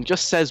and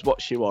just says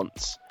what she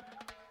wants.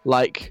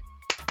 Like,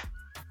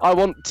 I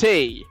want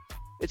tea.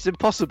 It's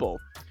impossible.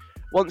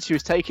 Once she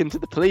was taken to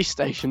the police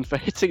station for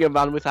hitting a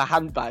man with her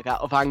handbag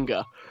out of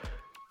anger.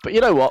 But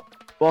you know what?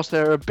 Whilst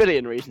there are a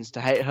billion reasons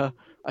to hate her,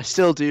 I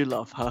still do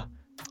love her.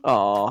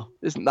 Aw,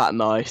 isn't that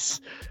nice?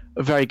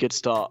 A very good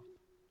start.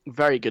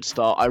 Very good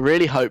start. I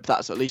really hope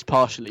that's at least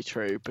partially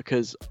true,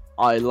 because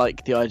I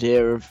like the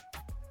idea of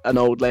an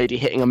old lady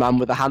hitting a man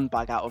with a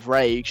handbag out of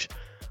rage,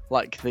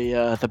 like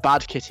the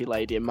bad kitty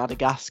lady in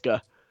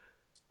Madagascar.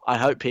 I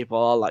hope people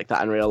are like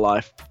that in real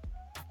life.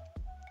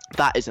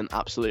 That is an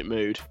absolute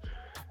mood.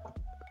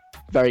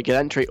 Very good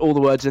entry. All the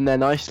words in there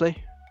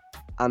nicely.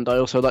 And I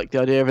also like the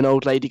idea of an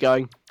old lady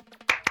going,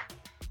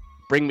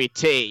 bring me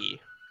tea.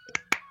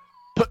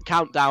 Put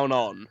countdown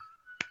on.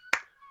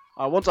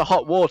 I want a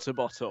hot water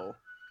bottle.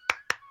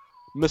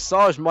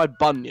 Massage my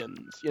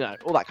bunions. You know,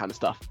 all that kind of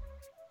stuff.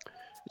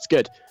 It's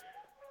good.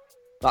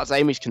 That's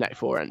Amy's Connect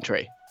 4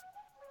 entry.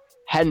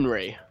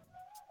 Henry.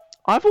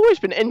 I've always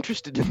been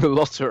interested in the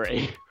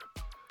lottery.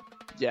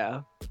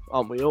 Yeah,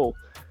 aren't we all?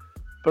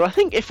 But I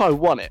think if I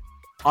won it,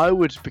 I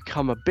would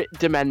become a bit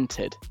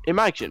demented.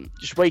 Imagine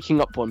just waking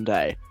up one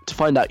day to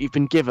find out you've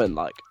been given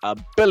like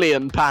 £1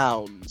 billion.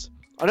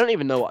 I don't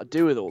even know what I'd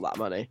do with all that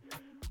money.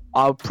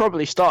 I'll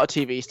probably start a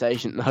TV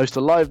station and host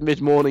a live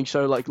mid-morning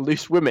show like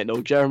Loose Women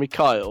or Jeremy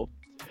Kyle,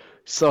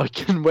 so I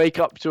can wake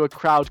up to a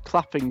crowd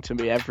clapping to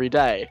me every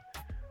day.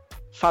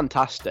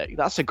 Fantastic.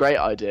 That's a great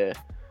idea.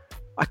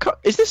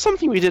 Is this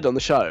something we did on the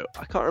show?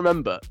 I can't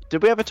remember.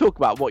 Did we ever talk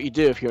about what you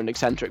do if you're an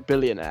eccentric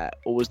billionaire,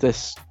 or was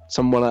this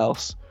someone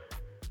else?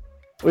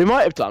 We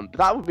might have done, but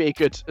that would be a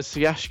good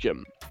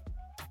suggestion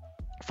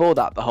for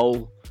that. The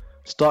whole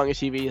starting a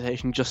TV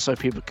station just so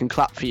people can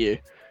clap for you,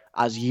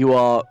 as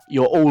you're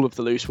all of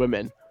the loose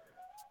women,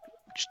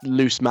 just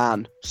loose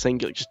man,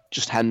 singular,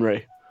 just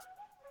Henry.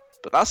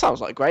 But that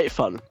sounds like great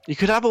fun. You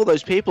could have all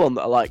those people on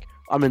that are like,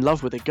 I'm in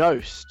love with a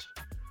ghost,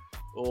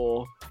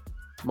 or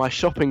my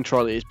shopping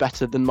trolley is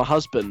better than my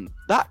husband.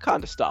 That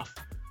kind of stuff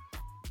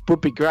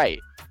would be great.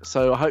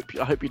 So I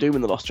hope you do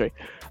win the lottery.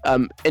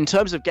 In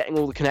terms of getting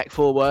all the Connect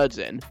 4 words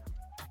in,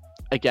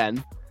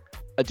 again,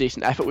 a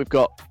decent effort. We've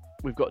got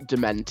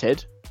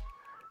demented.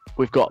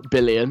 We've got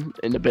billion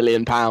in £1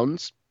 billion.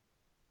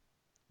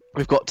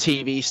 We've got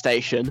TV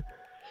station.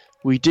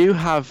 We do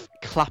have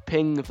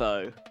clapping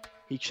though.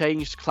 He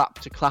changed clap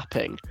to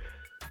clapping.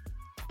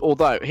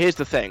 Although, here's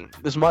the thing.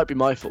 This might be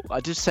my fault.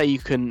 I did say you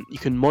can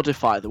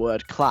modify the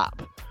word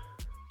clap.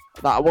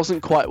 That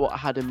wasn't quite what I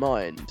had in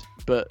mind,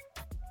 but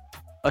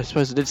I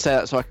suppose I did say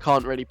that, so I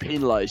can't really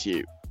penalise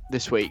you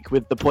this week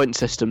with the point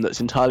system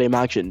that's entirely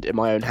imagined in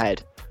my own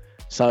head.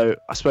 So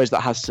I suppose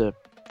that has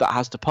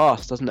to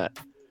pass, doesn't it?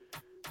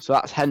 So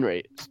that's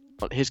Henry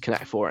on his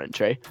Connect 4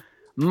 entry.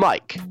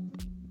 Mike.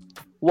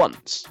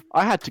 Once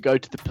I had to go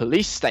to the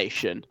police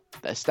station,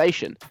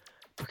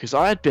 because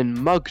I had been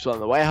mugged on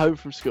the way home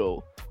from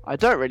school. I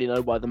don't really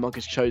know why the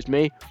muggers chose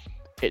me,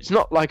 It's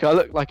not like I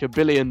look like $1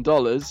 billion.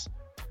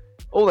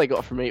 All they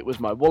got from me was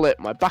my wallet,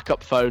 my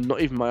backup phone,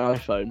 not even my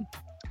iPhone.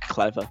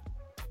 Clever.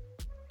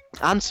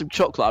 And some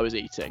chocolate I was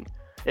eating.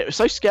 It was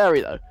so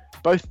scary though,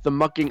 both the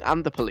mugging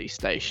and the police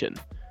station.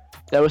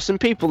 There were some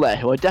people there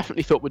who I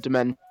definitely thought were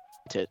demented,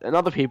 and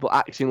other people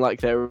acting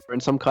like they were in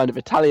some kind of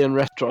Italian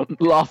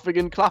restaurant, laughing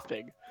and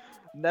clapping.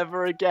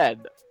 Never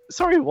again.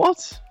 Sorry,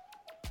 what?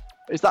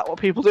 Is that what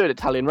people do in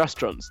Italian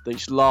restaurants? They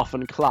just laugh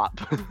and clap.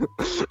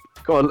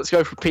 Go on, let's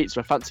go for pizza.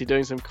 I fancy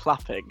doing some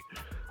clapping.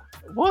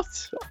 What?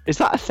 Is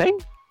that a thing?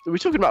 Are we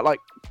talking about like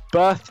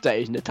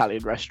birthdays in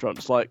Italian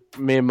restaurants, like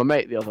me and my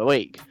mate the other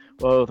week?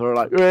 Well, they were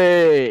like,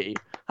 "Hey,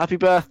 happy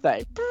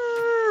birthday!"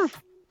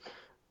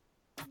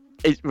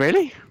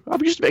 Really? I'm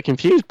just a bit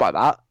confused by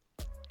that.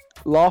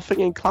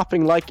 Laughing and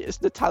clapping like it's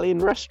an Italian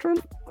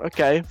restaurant?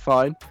 Okay,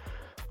 fine.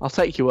 I'll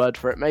take your word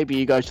for it. Maybe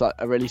you go to like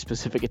a really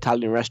specific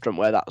Italian restaurant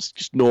where that's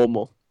just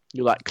normal.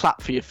 You like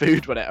clap for your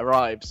food when it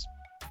arrives.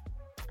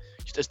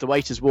 Just as the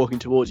waiter's walking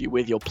towards you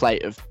with your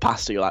plate of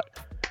pasta, you're like,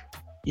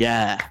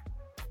 yeah.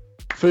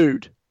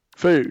 Food.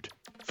 Hooray!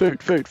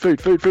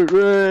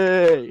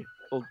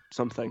 Or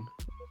something.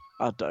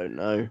 I don't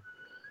know.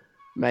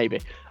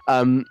 Maybe.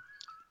 How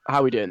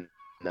are we doing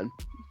then?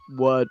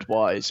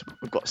 Word-wise,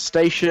 we've got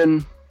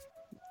station.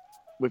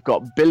 We've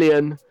got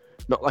billion.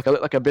 Not like I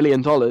look like $1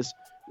 billion.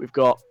 We've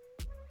got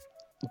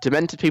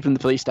demented people in the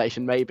police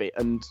station, maybe,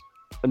 and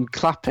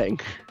clapping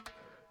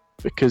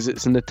because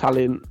it's an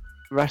Italian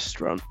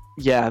restaurant.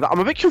 Yeah, I'm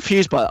a bit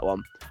confused by that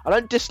one. I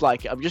don't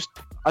dislike it.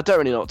 I don't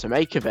really know what to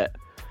make of it.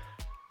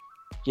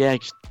 Yeah,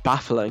 just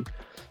baffling.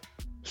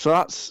 So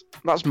that's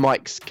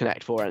Mike's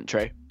Connect 4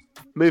 entry.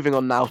 Moving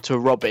on now to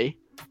Robbie,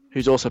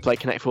 who's also played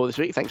Connect 4 this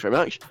week. Thanks very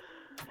much.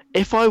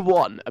 If I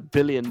won £1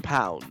 billion,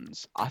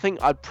 I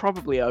think I'd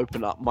probably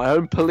open up my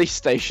own police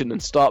station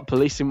and start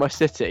policing my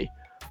city.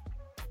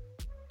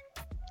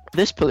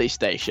 This police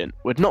station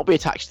would not be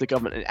attached to the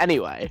government in any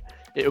way.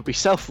 It would be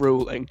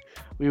self-ruling.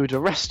 We would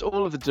arrest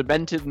all of the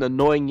demented and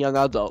annoying young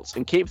adults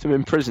and keep them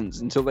in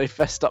prisons until they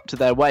fessed up to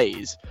their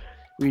ways.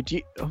 We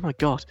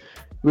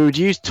would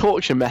use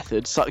torture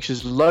methods such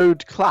as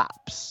loud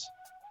claps.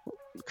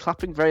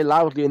 Clapping very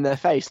loudly in their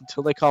face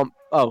until they can't...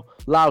 Oh,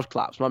 loud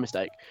claps, my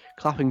mistake.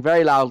 Clapping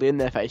very loudly in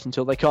their face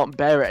until they can't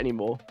bear it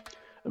anymore.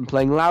 And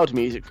playing loud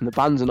music from the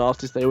bands and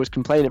artists they always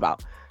complain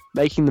about.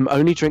 Making them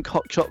only drink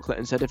hot chocolate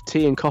instead of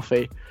tea and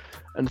coffee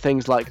and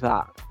things like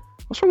that.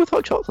 What's wrong with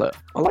hot chocolate?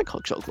 I like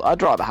hot chocolate.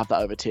 I'd rather have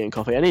that over tea and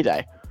coffee any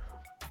day.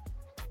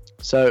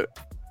 So,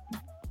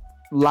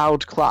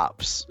 loud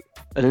claps.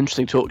 An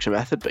interesting torture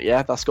method, but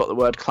yeah, that's got the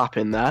word clap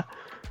in there.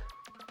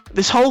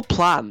 This whole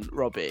plan,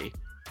 Robbie,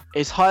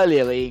 is highly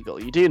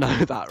illegal. You do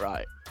know that,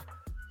 right?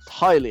 It's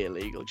highly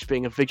illegal, just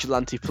being a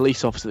vigilante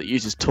police officer that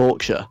uses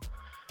torture.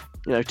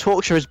 You know,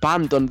 torture is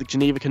banned under the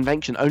Geneva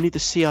Convention. Only the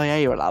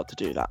CIA are allowed to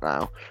do that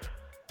now.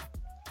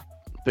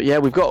 But yeah,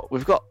 we've got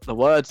the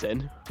words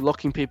in,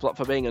 locking people up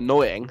for being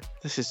annoying.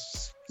 This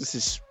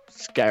is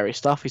scary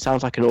stuff. He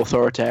sounds like an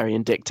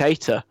authoritarian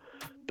dictator.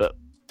 But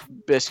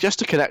it's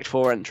just a Connect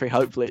 4 entry.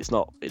 Hopefully it's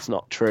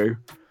not true.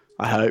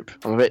 I hope.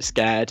 I'm a bit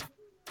scared.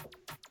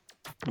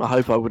 I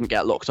hope I wouldn't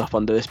get locked up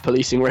under this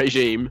policing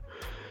regime.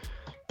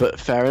 But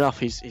fair enough,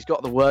 he's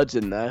got the words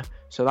in there.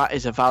 So that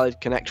is a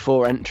valid Connect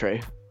 4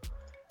 entry.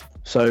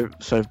 So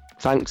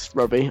thanks,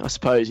 Robbie, I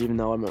suppose, even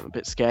though I'm a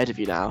bit scared of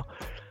you now.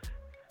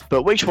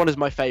 But which one is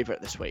my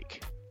favourite this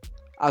week?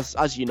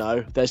 As you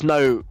know, there's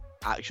no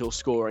actual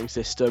scoring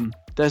system.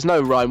 There's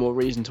no rhyme or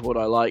reason to what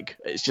I like.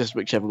 It's just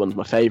whichever one's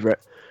my favourite.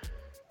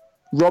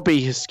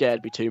 Robbie has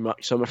scared me too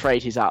much, so I'm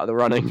afraid he's out of the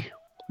running.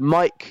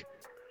 Mike,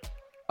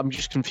 I'm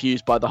just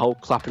confused by the whole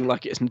clapping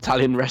like it's an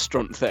Italian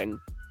restaurant thing.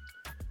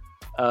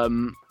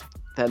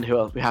 Then who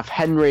else? We have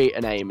Henry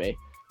and Amy.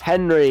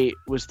 Henry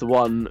was the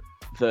one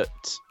that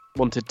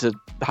wanted to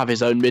have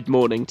his own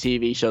mid-morning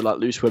TV show like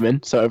Loose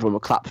Women, so everyone will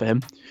clap for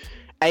him.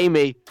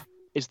 Amy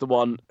is the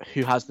one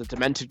who has the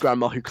demented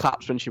grandma who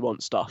claps when she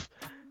wants stuff.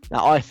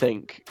 Now, I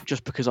think,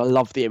 just because I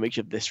love the image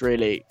of this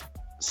really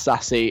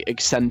sassy,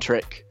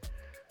 eccentric,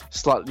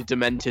 slightly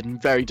demented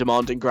and very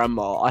demanding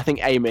grandma, I think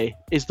Amy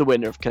is the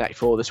winner of Connect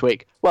 4 this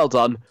week. Well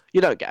done.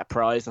 You don't get a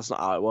prize. That's not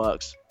how it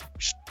works.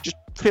 Just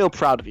feel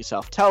proud of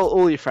yourself. Tell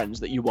all your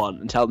friends that you won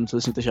and tell them to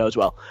listen to the show as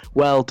well.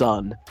 Well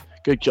done.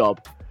 Good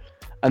job.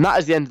 And that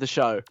is the end of the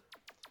show,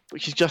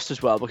 which is just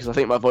as well because I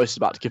think my voice is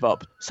about to give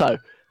up. So,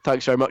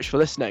 thanks very much for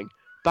listening.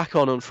 Back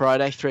on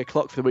Friday, 3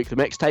 o'clock for the weekly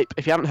mixtape.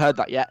 If you haven't heard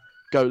that yet,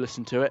 go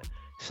listen to it.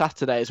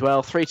 Saturday as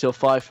well, 3 till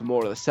 5 for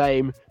more of the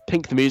same.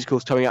 Pink the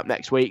Musical's coming up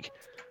next week.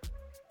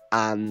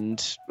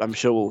 And I'm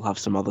sure we'll have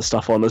some other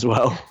stuff on as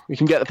well. You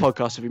can get the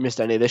podcast if you missed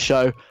any of this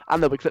show.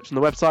 And there'll be clips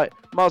on the website.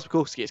 Miles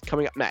Mikulski is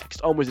coming up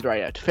next on Wizard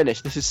Radio. To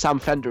finish, this is Sam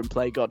Fender and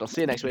Play God. I'll see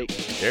you next week.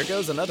 There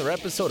goes another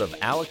episode of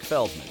Alec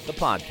Feldman, the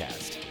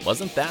podcast.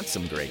 Wasn't that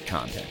some great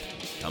content?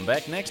 Come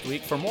back next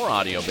week for more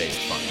audio-based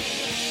fun.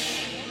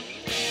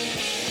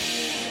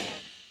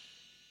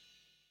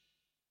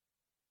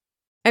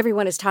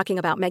 Everyone is talking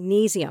about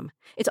magnesium.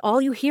 It's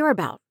all you hear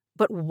about.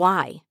 But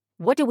why?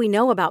 What do we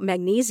know about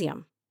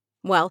magnesium?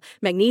 Well,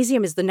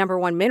 magnesium is the number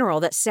one mineral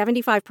that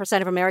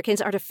 75% of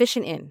Americans are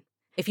deficient in.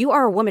 If you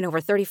are a woman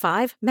over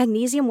 35,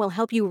 magnesium will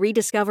help you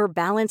rediscover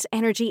balance,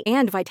 energy,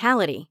 and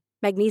vitality.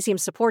 Magnesium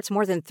supports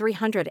more than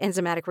 300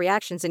 enzymatic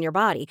reactions in your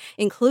body,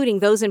 including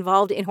those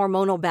involved in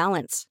hormonal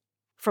balance.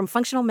 From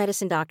functional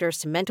medicine doctors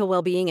to mental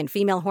well-being and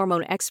female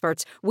hormone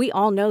experts, we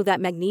all know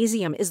that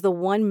magnesium is the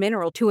one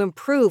mineral to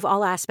improve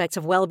all aspects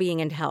of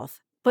well-being and health.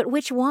 But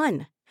which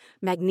one?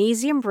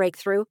 Magnesium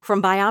Breakthrough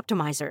from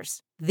Bioptimizers,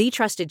 the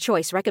trusted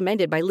choice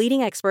recommended by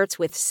leading experts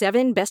with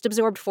 7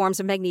 best-absorbed forms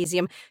of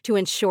magnesium to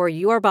ensure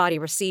your body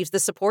receives the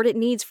support it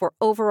needs for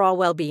overall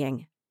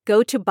well-being.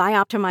 Go to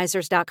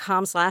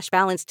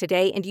bioptimizers.com/balance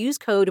today and use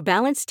code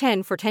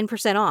BALANCE10 for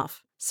 10%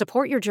 off.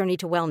 Support your journey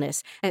to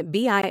wellness at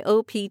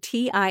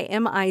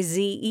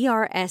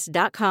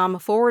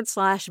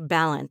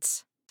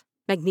bioptimizers.com/balance.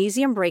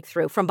 Magnesium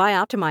Breakthrough from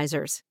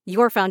Bioptimizers,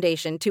 your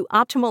foundation to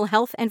optimal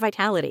health and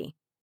vitality.